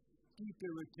side, deep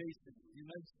irritation. The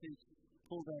United States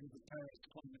pulled out of the Paris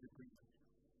Climate Agreement.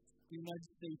 The United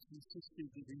States insisted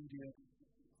that India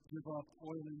give up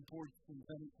oil imports from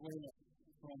Venezuela,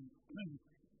 from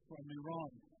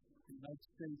Iran. The United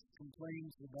States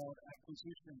complains about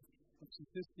acquisition of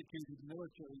sophisticated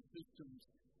military systems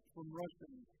from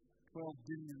Russia, $12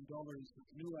 billion of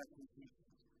new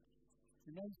acquisitions.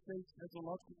 The United States has a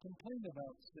lot to complain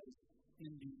about, says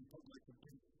Indian public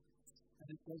opinion, and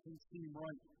it doesn't seem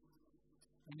right.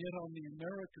 And yet on the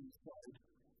American side,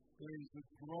 there is a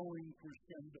growing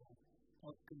crescendo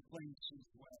of complaints as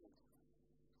well.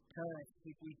 Tariffs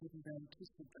that we didn't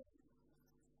anticipate.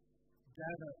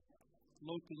 Data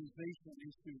localization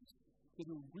issues that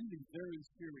are really very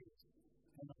serious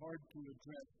and hard to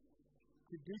address.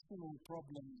 Traditional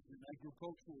problems in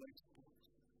agricultural exports.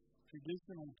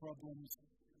 Traditional problems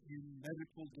in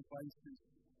medical devices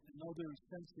and other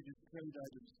sensitive trade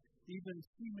items. Even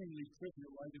seemingly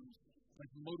trivial items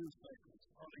like motorcycles,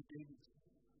 Harley Davidson.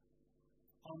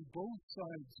 On both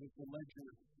sides of the ledger,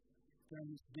 there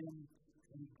has been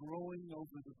a growing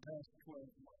over the past 12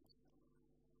 months,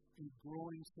 a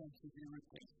growing sense of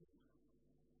irritation,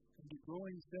 and a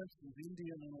growing sense of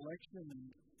India in an election and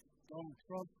Donald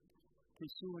Trump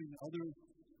pursuing other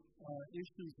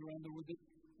issues around the world.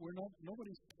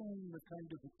 Nobody's paying the kind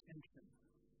of attention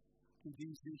to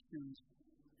these issues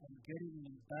and getting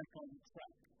them back on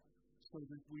track so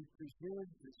that we preserve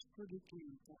this critically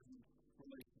important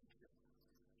relationship.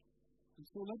 And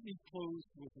so let me close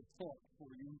with a thought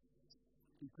for you,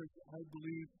 because I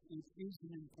believe it is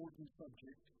an important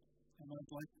subject, and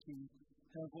I'd like to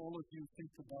have all of you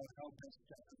think about how best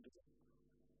to handle it.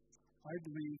 I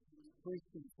believe, first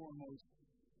and foremost,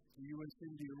 the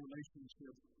U.S.-India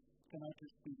relationship cannot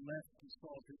just be left to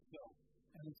solve itself.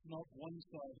 And it's not one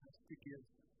side has to give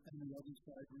and the other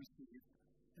side receive.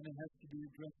 And it has to be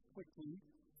addressed quickly,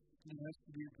 and it has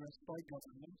to be addressed by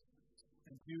government.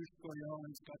 And Piyush Goyal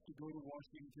has got to go to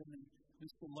Washington, and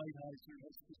Mr. Lighthizer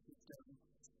has to sit down.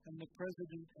 And the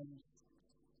President and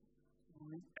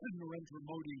Narendra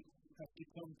Modi have to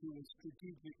come to a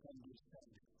strategic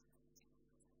understanding.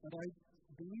 But I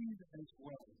believe as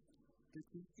well that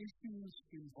the issues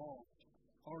involved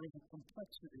are of a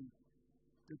complexity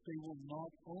that they will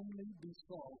not only be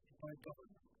solved by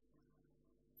government.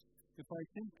 If I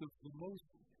think of the most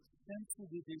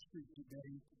sensitive issue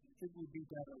today, it would be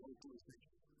data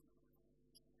localization.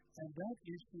 And that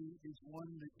issue is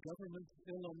one that government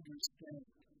still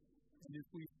understands. And if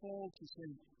we fall to say,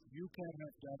 you can't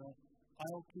have data,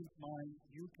 I'll keep mine,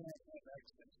 you can't have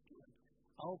access to it,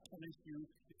 I'll punish you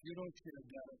if you don't share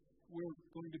data, we're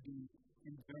going to be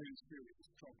in very serious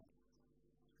trouble.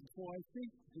 And so I think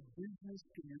the business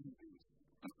communities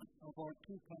of our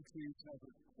two countries have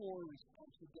a core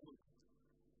responsibility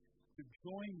to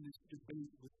join this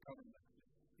debate with government.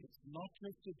 It's not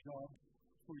just a job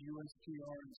for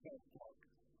USTR and South Block,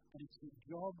 but it's a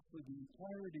job for the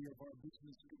entirety of our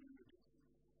business community,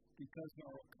 because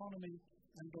our economy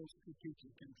and our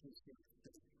strategic interests are at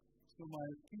stake. So my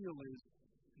appeal is,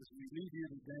 as we leave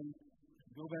here today,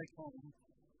 go back home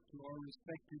to our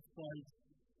respective sides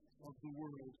of the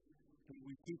world, that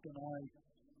we keep an eye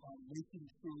on making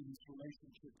sure this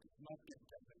relationship does not get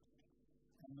damaged,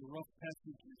 and the rough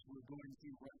passages we're going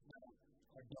through right now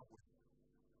are dealt with.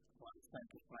 Well, thank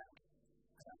you, Frank.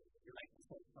 Would you like to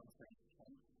say something?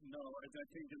 No, I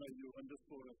think you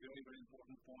underscored a very, very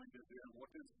important point is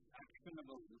what is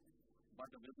actionable by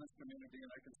the business community,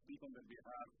 and I can speak on their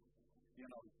behalf,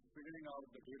 figuring out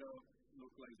the data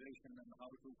localization and how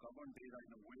to govern data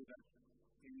in a way that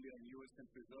India and US can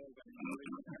preserve and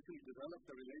actually develop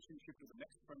the relationship to the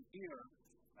next frontier,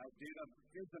 as data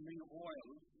is the new oil,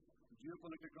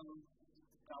 geopolitical,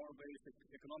 power-based,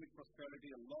 economic prosperity,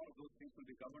 a lot of those things will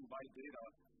be governed by data.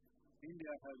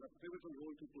 India has a pivotal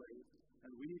role to play,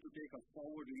 and we need to take a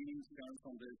forward-leaning stance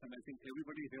on this, and I think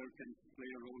everybody here can play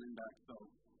a role in that. So,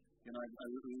 I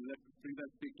will let Preetha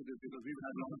speak to this, because we've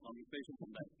had a lot of conversations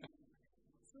on that.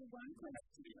 So one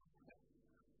question.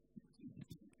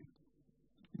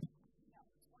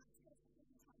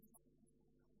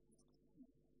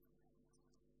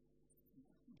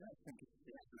 Thank you.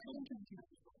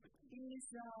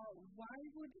 Is why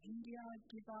would India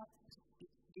give up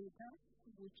data,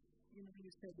 which you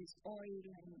said is oil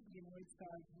and it's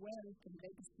our wealth and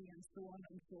legacy and so on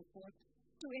and so forth,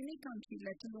 to any country,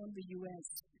 let alone the US?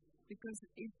 Because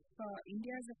if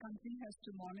India as a country has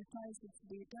to monetize its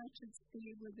data, it should stay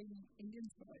within Indian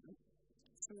soil.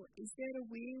 So is there a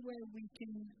way where we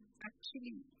can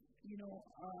actually,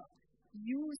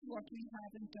 use what we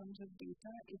have in terms of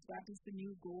data, if that is the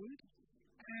new gold,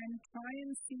 and try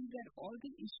and see that all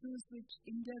the issues which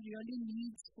India really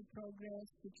needs for progress,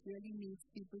 which really needs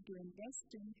people to invest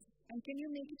in, and can you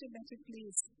make it a better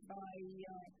place by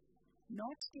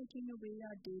not taking away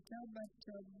our data, but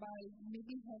by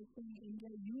maybe helping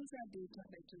India use our data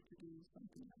better to do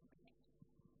something like that?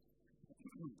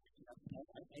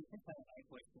 I think I have a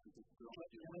question to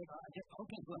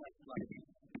okay, go ahead.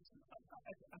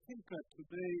 I think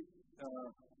today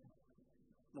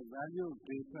the value of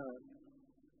data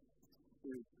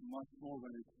is much more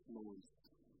when it flows.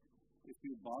 If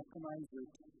you balkanize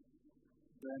it,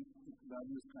 then its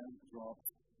values kind of drop.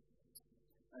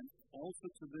 And also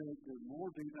today, there's more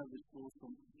data which flows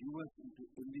from US into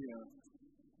India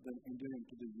than India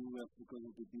into the US because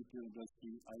of the BPO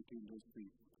industry, IT industry.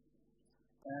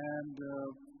 And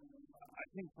I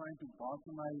think trying to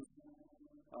balkanize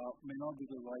may not be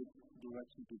the right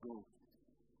direction to go.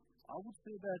 I would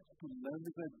say that to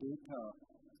leverage that data,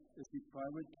 if the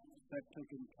private sector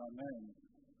can come in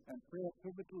and play a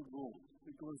pivotal role,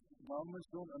 because governments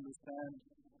don't understand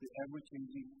the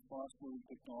ever-changing, fast-moving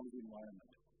technology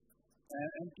environment.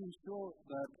 And to ensure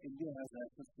that India has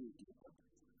access to data,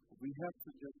 we have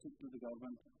suggested to the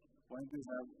government why don't we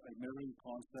have a mirroring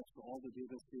concept for all the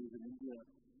data stays in India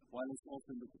while it's also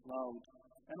in the cloud.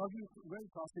 And I'll give a very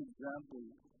classic example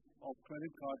of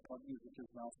credit card companies such as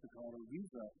MasterCard or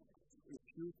Visa. If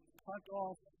you cut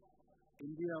off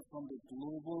India from the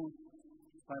global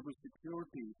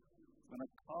cybersecurity, when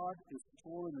a card is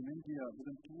stolen in India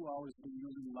within 2 hours being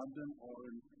used in London or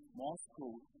in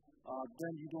Moscow,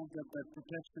 then you don't get that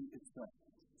protection itself.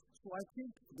 So I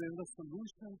think there is a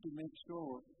solution to make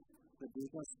sure the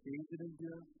data stays in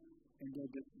India, and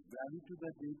there's value to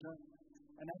that data.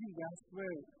 And I think that's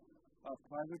where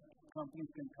private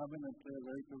companies can come in and play a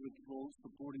very pivotal role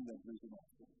supporting that vision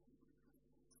also.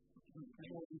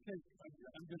 Because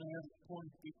I'm going to add a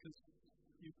point because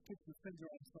you put the finger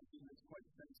on something that's quite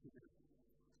sensitive.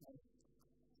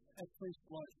 At first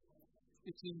blush,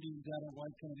 it's Indian data, why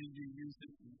can't India use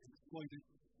it and exploit it?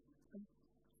 And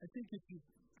I think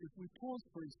if we pause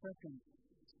for a second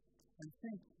and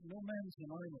think no man's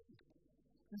an island,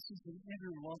 this is an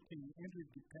interlocking,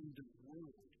 interdependent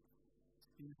world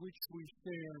in which we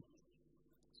share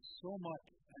so much,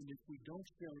 and if we don't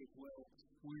share it well,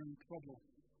 we're in trouble.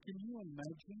 Can you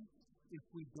imagine if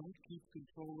we don't keep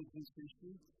control of this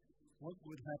issue? What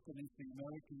would happen if the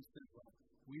Americans said, well,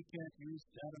 we can't use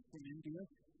data from India?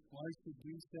 Why should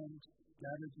we send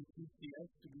data to TCS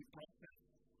to be processed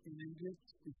in India?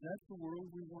 Is that the world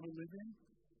we want to live in?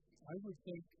 I would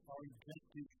think our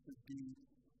objective should be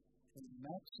a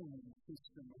maximum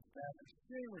system of data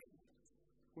sharing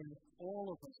where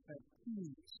all of us have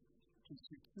keys to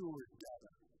secure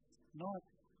data, not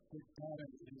that data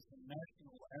is a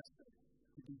national asset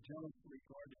to be jealously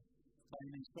guarded by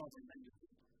any sovereign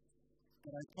entity.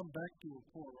 But I come back to a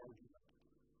core argument.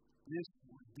 This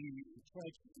would be a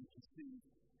tragedy to see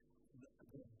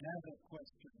the data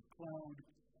question cloud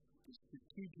the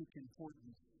strategic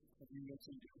importance of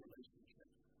U.S.-India relationship.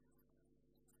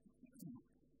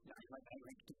 Yeah, I'd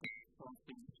like to put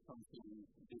something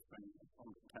different on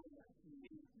the table.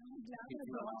 I'm glad I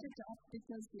brought it up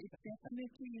because it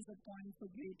definitely is a point for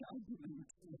great argument.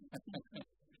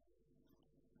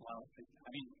 Well, I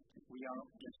mean, we are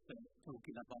just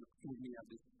talking about India,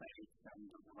 this space, and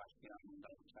Russia, and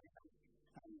China.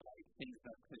 And I think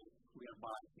that we are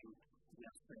buying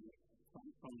just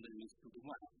from the east to the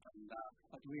west.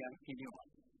 But we are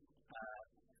anyone,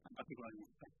 and particularly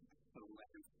so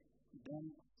then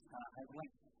I would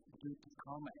like you to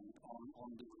comment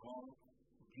on the role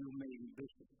you may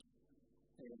envision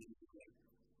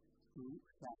to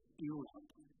that Europe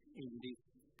in this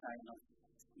kind of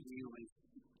US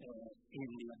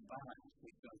Indian balance,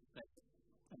 because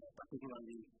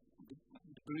particularly the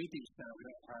British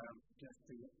are just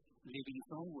living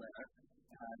somewhere,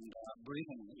 and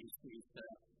Britain is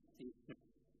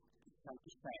how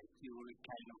to say, you're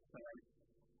kind of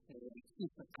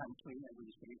sister country, I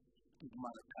would say, to the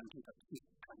mother country, but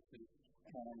sister country.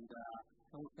 And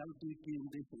so how do you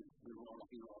envision the role of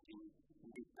Europe in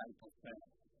this type of thing?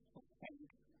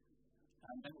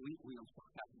 And then we also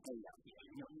have data here.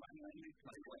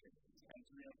 As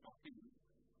we are talking,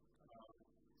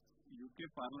 UK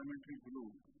Parliamentary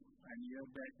Group and year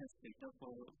back has set up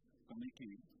a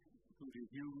committee to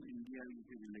review India-UK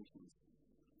relations.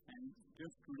 And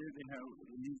just today they have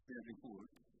released their report.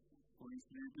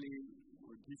 Coincidentally,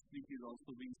 this week is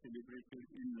also being celebrated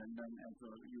in London as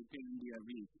a UK-India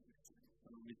week,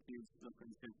 which is the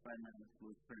Princess Panel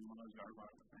with friend Manoj Garba,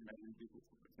 and I will be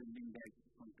attending that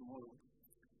on tomorrow.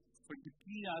 But the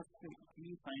key aspect,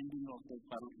 key finding of the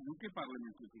UK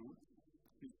Parliamentary Group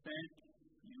is that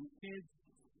UK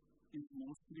is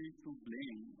mostly to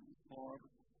blame for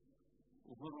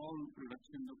overall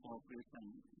reduction of cooperation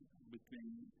between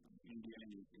India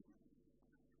and UK.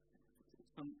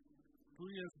 Some 2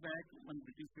 years back, one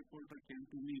British reporter came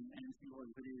to me and she was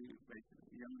very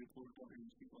young reporter, and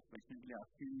she was patiently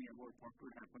asking me about what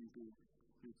would happen to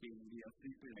UK-India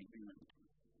free trade agreement.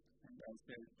 And I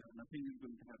said, nothing is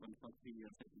going to happen for 3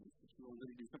 years at least. She was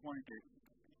very disappointed.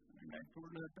 And I told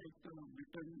her that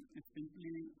Britain is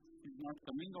simply not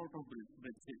coming out of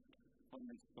Brexit for the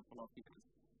next couple of years.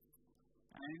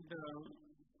 And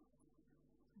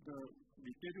the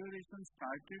deterioration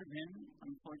started when,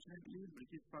 unfortunately,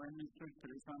 British Prime Minister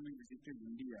Theresa May visited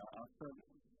India after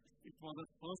it was her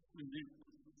first visit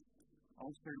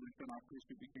outside Britain after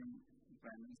she became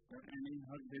Prime Minister. And in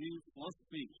her very first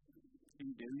speech in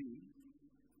Delhi,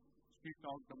 she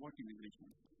talked about immigration,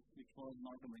 which was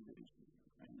not a major issue.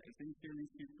 And essentially,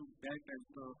 she took that as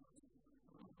the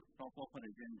top of her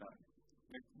agenda.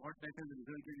 But what that has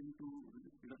resulted into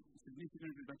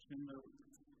significant reduction in the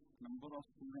number of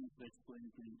students that's going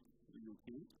to the UK,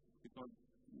 because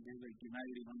they were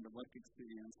denied even the work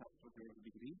experience after their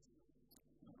degree,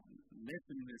 less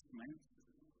investment,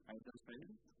 either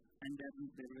side, and then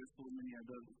there were so many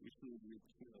other issues which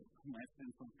my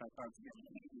friend from Tata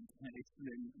can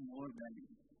explain more than.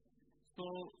 So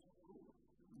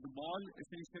the ball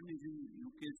essentially is in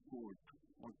UK's court,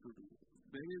 what to do.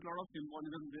 There is a lot of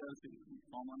symbolism there,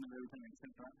 Commonwealth and etc.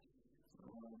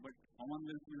 But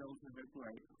Commonwealth will also have to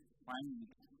find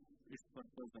its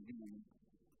purpose again,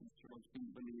 instead of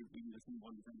simply being the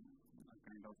symbolism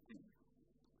kind of thing.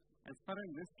 As far as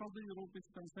rest of the Europe is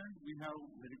concerned, we have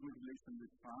very good relation with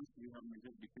France. We have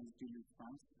major defense deal with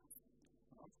France.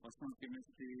 Personal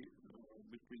chemistry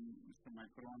between Mr.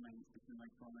 Macron and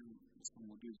Mr.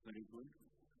 Modi is very good.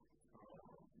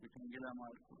 With Angela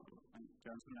Merkel and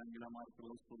Chancellor Angela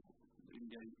Merkel also,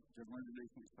 India-German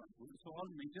relations are good. So all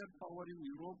major power in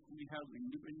Europe, we have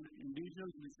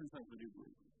individual relations are very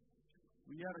good.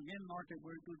 We are again not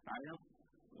able to tie up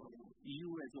EU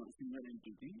as a single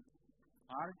entity.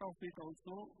 Part of it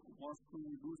also was to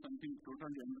do something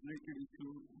totally unrelated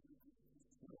issue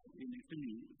in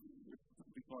Italy,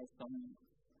 because some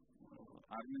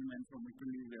armaments from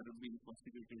Italy were being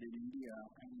prosecuted in India,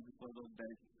 and because of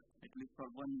that, at least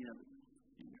for 1 year,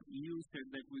 EU said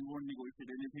that we won't negotiate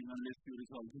anything unless you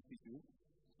resolve this issue.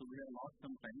 So we have lost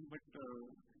some time, but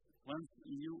once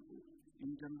EU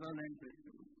in general and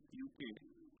UK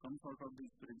comes out of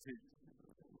this Brexit,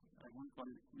 I won't call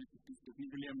it, it is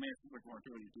technically a mess, but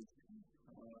whatever it is,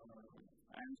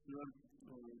 I am sure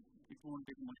it won't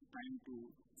take much time to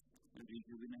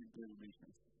rejuvenate the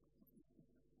relations.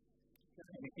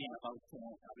 Anything about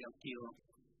Europe?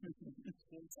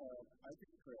 I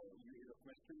think your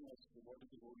question was what is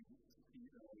the role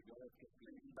Europe can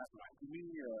play. That's right. To me,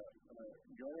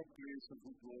 Europe plays a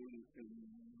good role in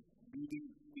leading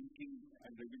thinking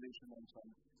and regulation on some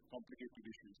complicated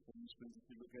issues. For instance, if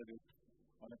you look at it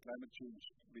on a climate change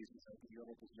basis, I think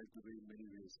Europe has led the way in many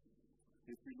ways.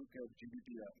 If you look at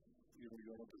GDPR,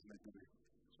 Europe has led the way.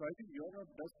 So I think Europe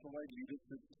does provide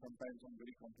leadership sometimes on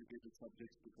very complicated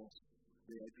subjects because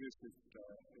they address it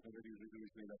in a very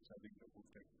rigorous way. That's, I think, a good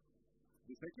thing.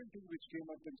 The second thing which came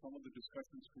up in some of the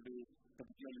discussions today,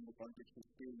 particularly in the context of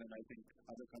Spain and I think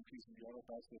other countries in Europe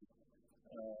as well,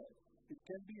 it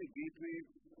can be a gateway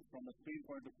from a Spain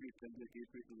point of view, it can be a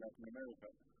gateway to Latin America.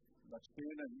 But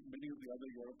Spain and many of the other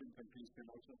European countries can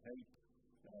also help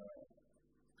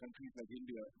countries like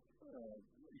India,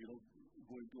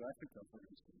 go into Africa, for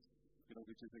instance,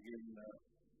 which is again,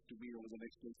 to me, over the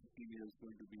next 10-15 years,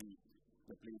 going to be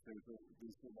the place where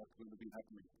this is what's going to be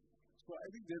happening. So I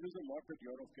think there is a lot that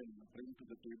Europe can bring to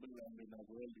the table, and in a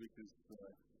world which is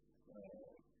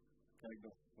kind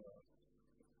of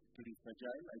pretty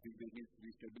fragile, I think there needs to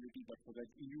be stability, but for that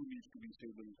EU needs to be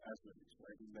stable as well. So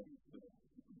I think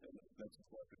that's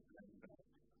important. And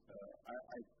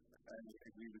I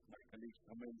agree with my colleagues'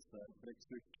 comments.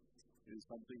 Brexit is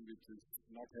something which is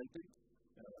not helping.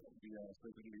 We are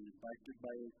certainly impacted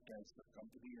by it as a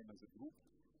company and as a group,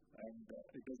 and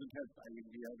it doesn't help. I mean,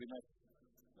 we have enough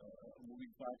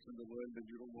moving parts in the world, and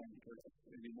you don't want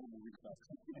any more moving parts.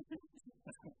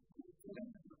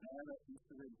 I have an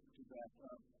incident to that.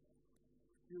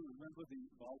 You remember the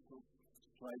Balfour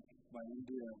strike by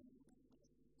India?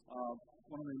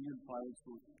 One of the Indian pilots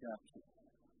was captured,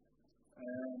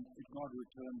 and it got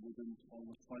returned within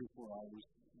almost 24 hours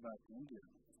back to India.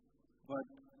 But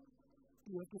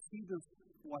you have to see this,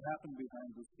 what happened behind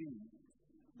the scenes.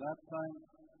 That time,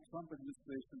 Trump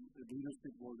administration, the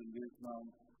leadership was in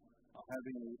Vietnam,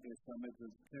 having a summit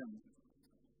with Kim,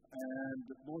 and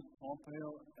both Pompeo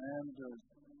and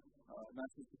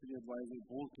National Security Advisor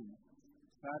Bolton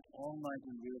sat all night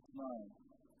in Vietnam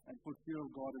and put fear of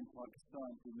God in Pakistan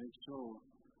to make sure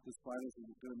this virus is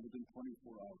returned within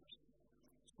 24 hours.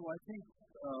 So I think,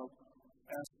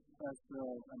 as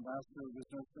Ambassador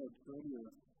Wisner said earlier,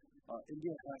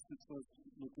 India has to first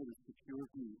look at its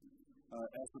security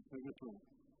as a pivotal.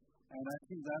 And I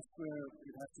think that's where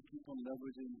it has to keep on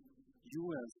leveraging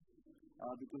U.S.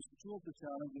 Because two of the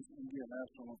challenges India has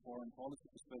from a foreign policy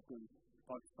perspective,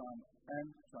 Pakistan and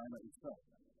China itself.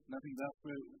 And I think that's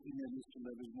where India needs to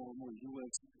leverage more and more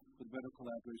U.S. with better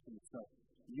collaboration itself.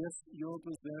 Yes, Europe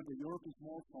is there, but Europe is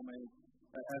more from a,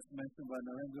 as mentioned by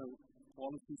Narendra,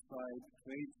 policy side,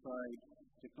 trade side,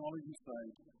 technology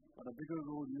side, but a bigger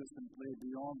role U.S. can play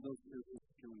beyond this is the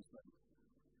security side.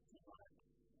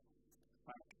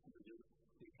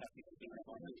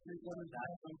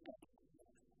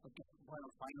 Okay, well,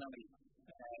 finally,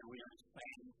 we are in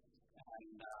Spain,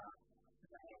 and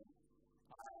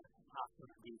after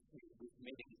this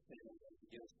meeting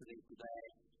yesterday, today,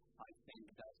 I think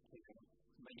that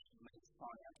many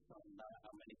startups and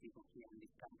many people here in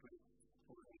this country,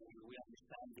 we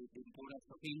understand the importance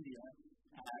of India,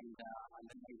 and I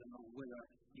don't know whether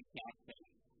you can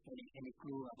have any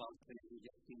clue about the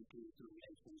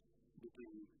relations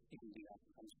between India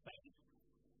and Spain.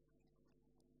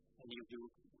 And you do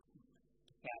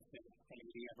have any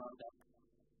idea about that?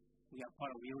 We are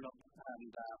part of Europe,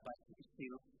 and but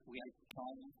still we are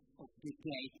kind of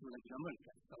decade to Latin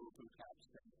America, so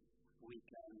perhaps we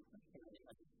can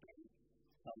explain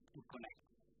how to connect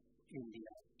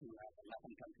India to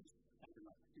Latin countries. I don't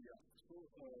know. Yeah. So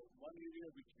one area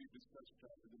which we discussed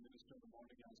with the Minister in the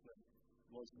morning as well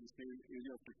was in the same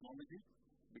area of technology,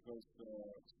 because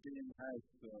Spain has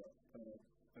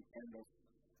a kind of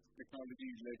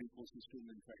technology-led ecosystem.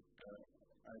 In fact,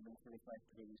 I know for a fact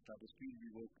when we started Steel, we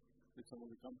work with some of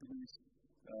the companies.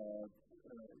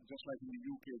 Just like in the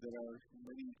UK, there are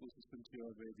many ecosystems here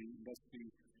where the industry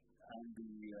and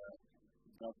the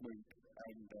government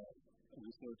and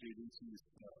research agencies,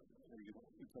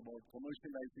 it's about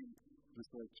commercializing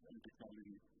research and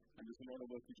technology. And there's a lot of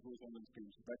work which goes on in Spain.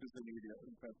 So that is an area.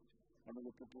 In fact, one of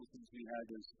the proposals we had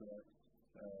is,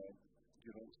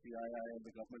 CII and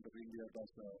the government of India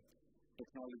does a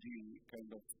technology kind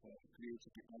of creates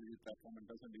a technology platform and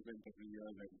does an event every year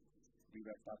when we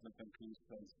have partner countries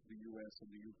as the US and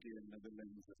the UK and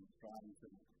Netherlands and France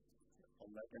and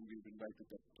all that, and we've invited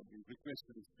them. So we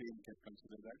requested if Spain can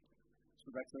consider that. So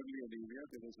that's certainly an area.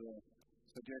 There was a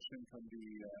suggestion from the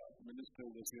minister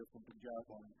who was here from Punjab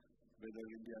on whether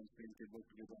India and Spain can work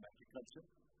together on agriculture.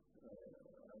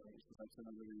 So that's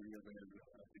another area where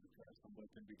I think some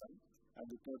work can be done. And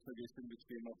the third suggestion which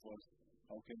came up was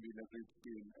how can we leverage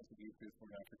Spain as a gateway for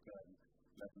Africa and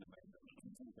Latin America.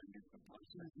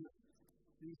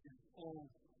 These are all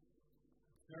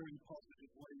very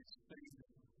positive ways Spain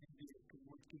and India can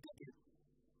work together.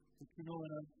 But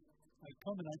when I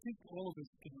come, and I think all of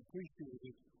us can appreciate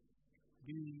it,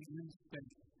 being in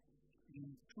Spain, in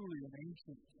truly an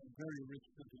ancient and very rich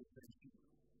civilization,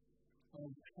 of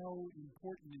how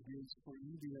important it is for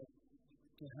India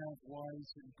to have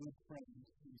wise and good friends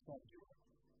inside Europe.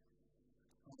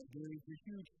 There is a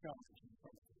huge challenge in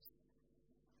front of us,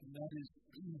 and that is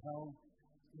how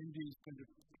India is going to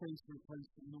place her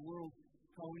place in the world,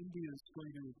 how India is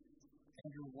going to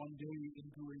enter one day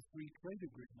into a free trade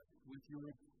agreement with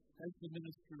Europe. As the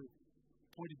minister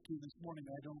pointed to this morning,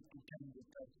 I don't pretend that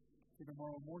that's for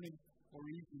tomorrow morning, or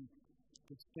even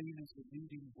that Spain is the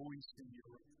leading voice in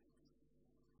Europe.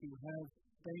 To have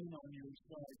Spain on your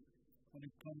side when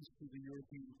it comes to the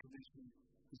European Commission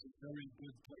is a very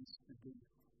good place to be.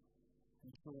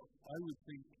 And so I would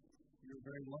think you're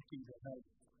very lucky to have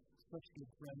such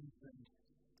good friends, and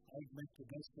I'd make the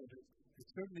best of it.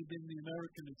 It's certainly been the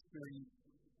American experience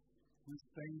with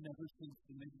Spain ever since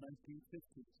the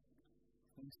mid-1950s,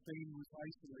 when Spain was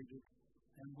isolated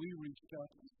and we reached out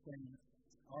to Spain.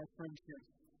 Our friendship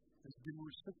has been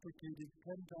reciprocated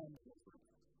 10 times over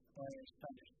by our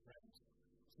Spanish friends.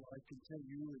 So I can tell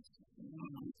you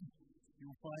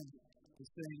you'll find the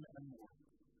same and more.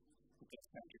 Okay,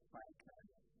 thank you, Frank.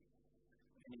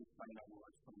 Any final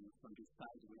words from this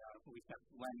side? We have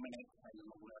 1 minute. I don't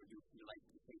know whether you like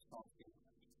to say something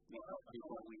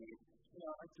before we leave.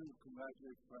 I'd like to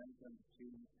congratulate Frank and the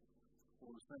team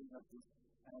for setting up this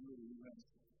annual event.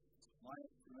 My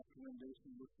recommendation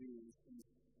would be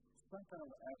some kind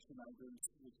of action items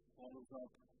which follows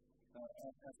up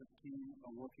as a team,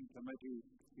 a working committee.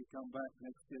 We come back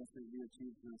next year and we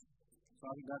achieve this. So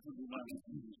I think that would be my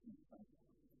recommendation.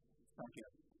 Thank you.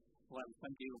 Well,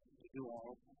 thank you to you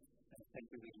all. And thank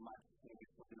you very much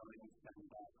for the audience.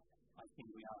 And I think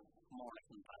we are more or less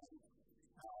in time.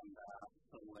 And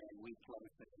so we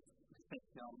close the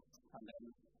session and then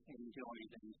enjoy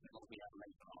the meeting we have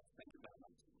later on. Thank you very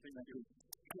much. Thank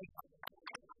you.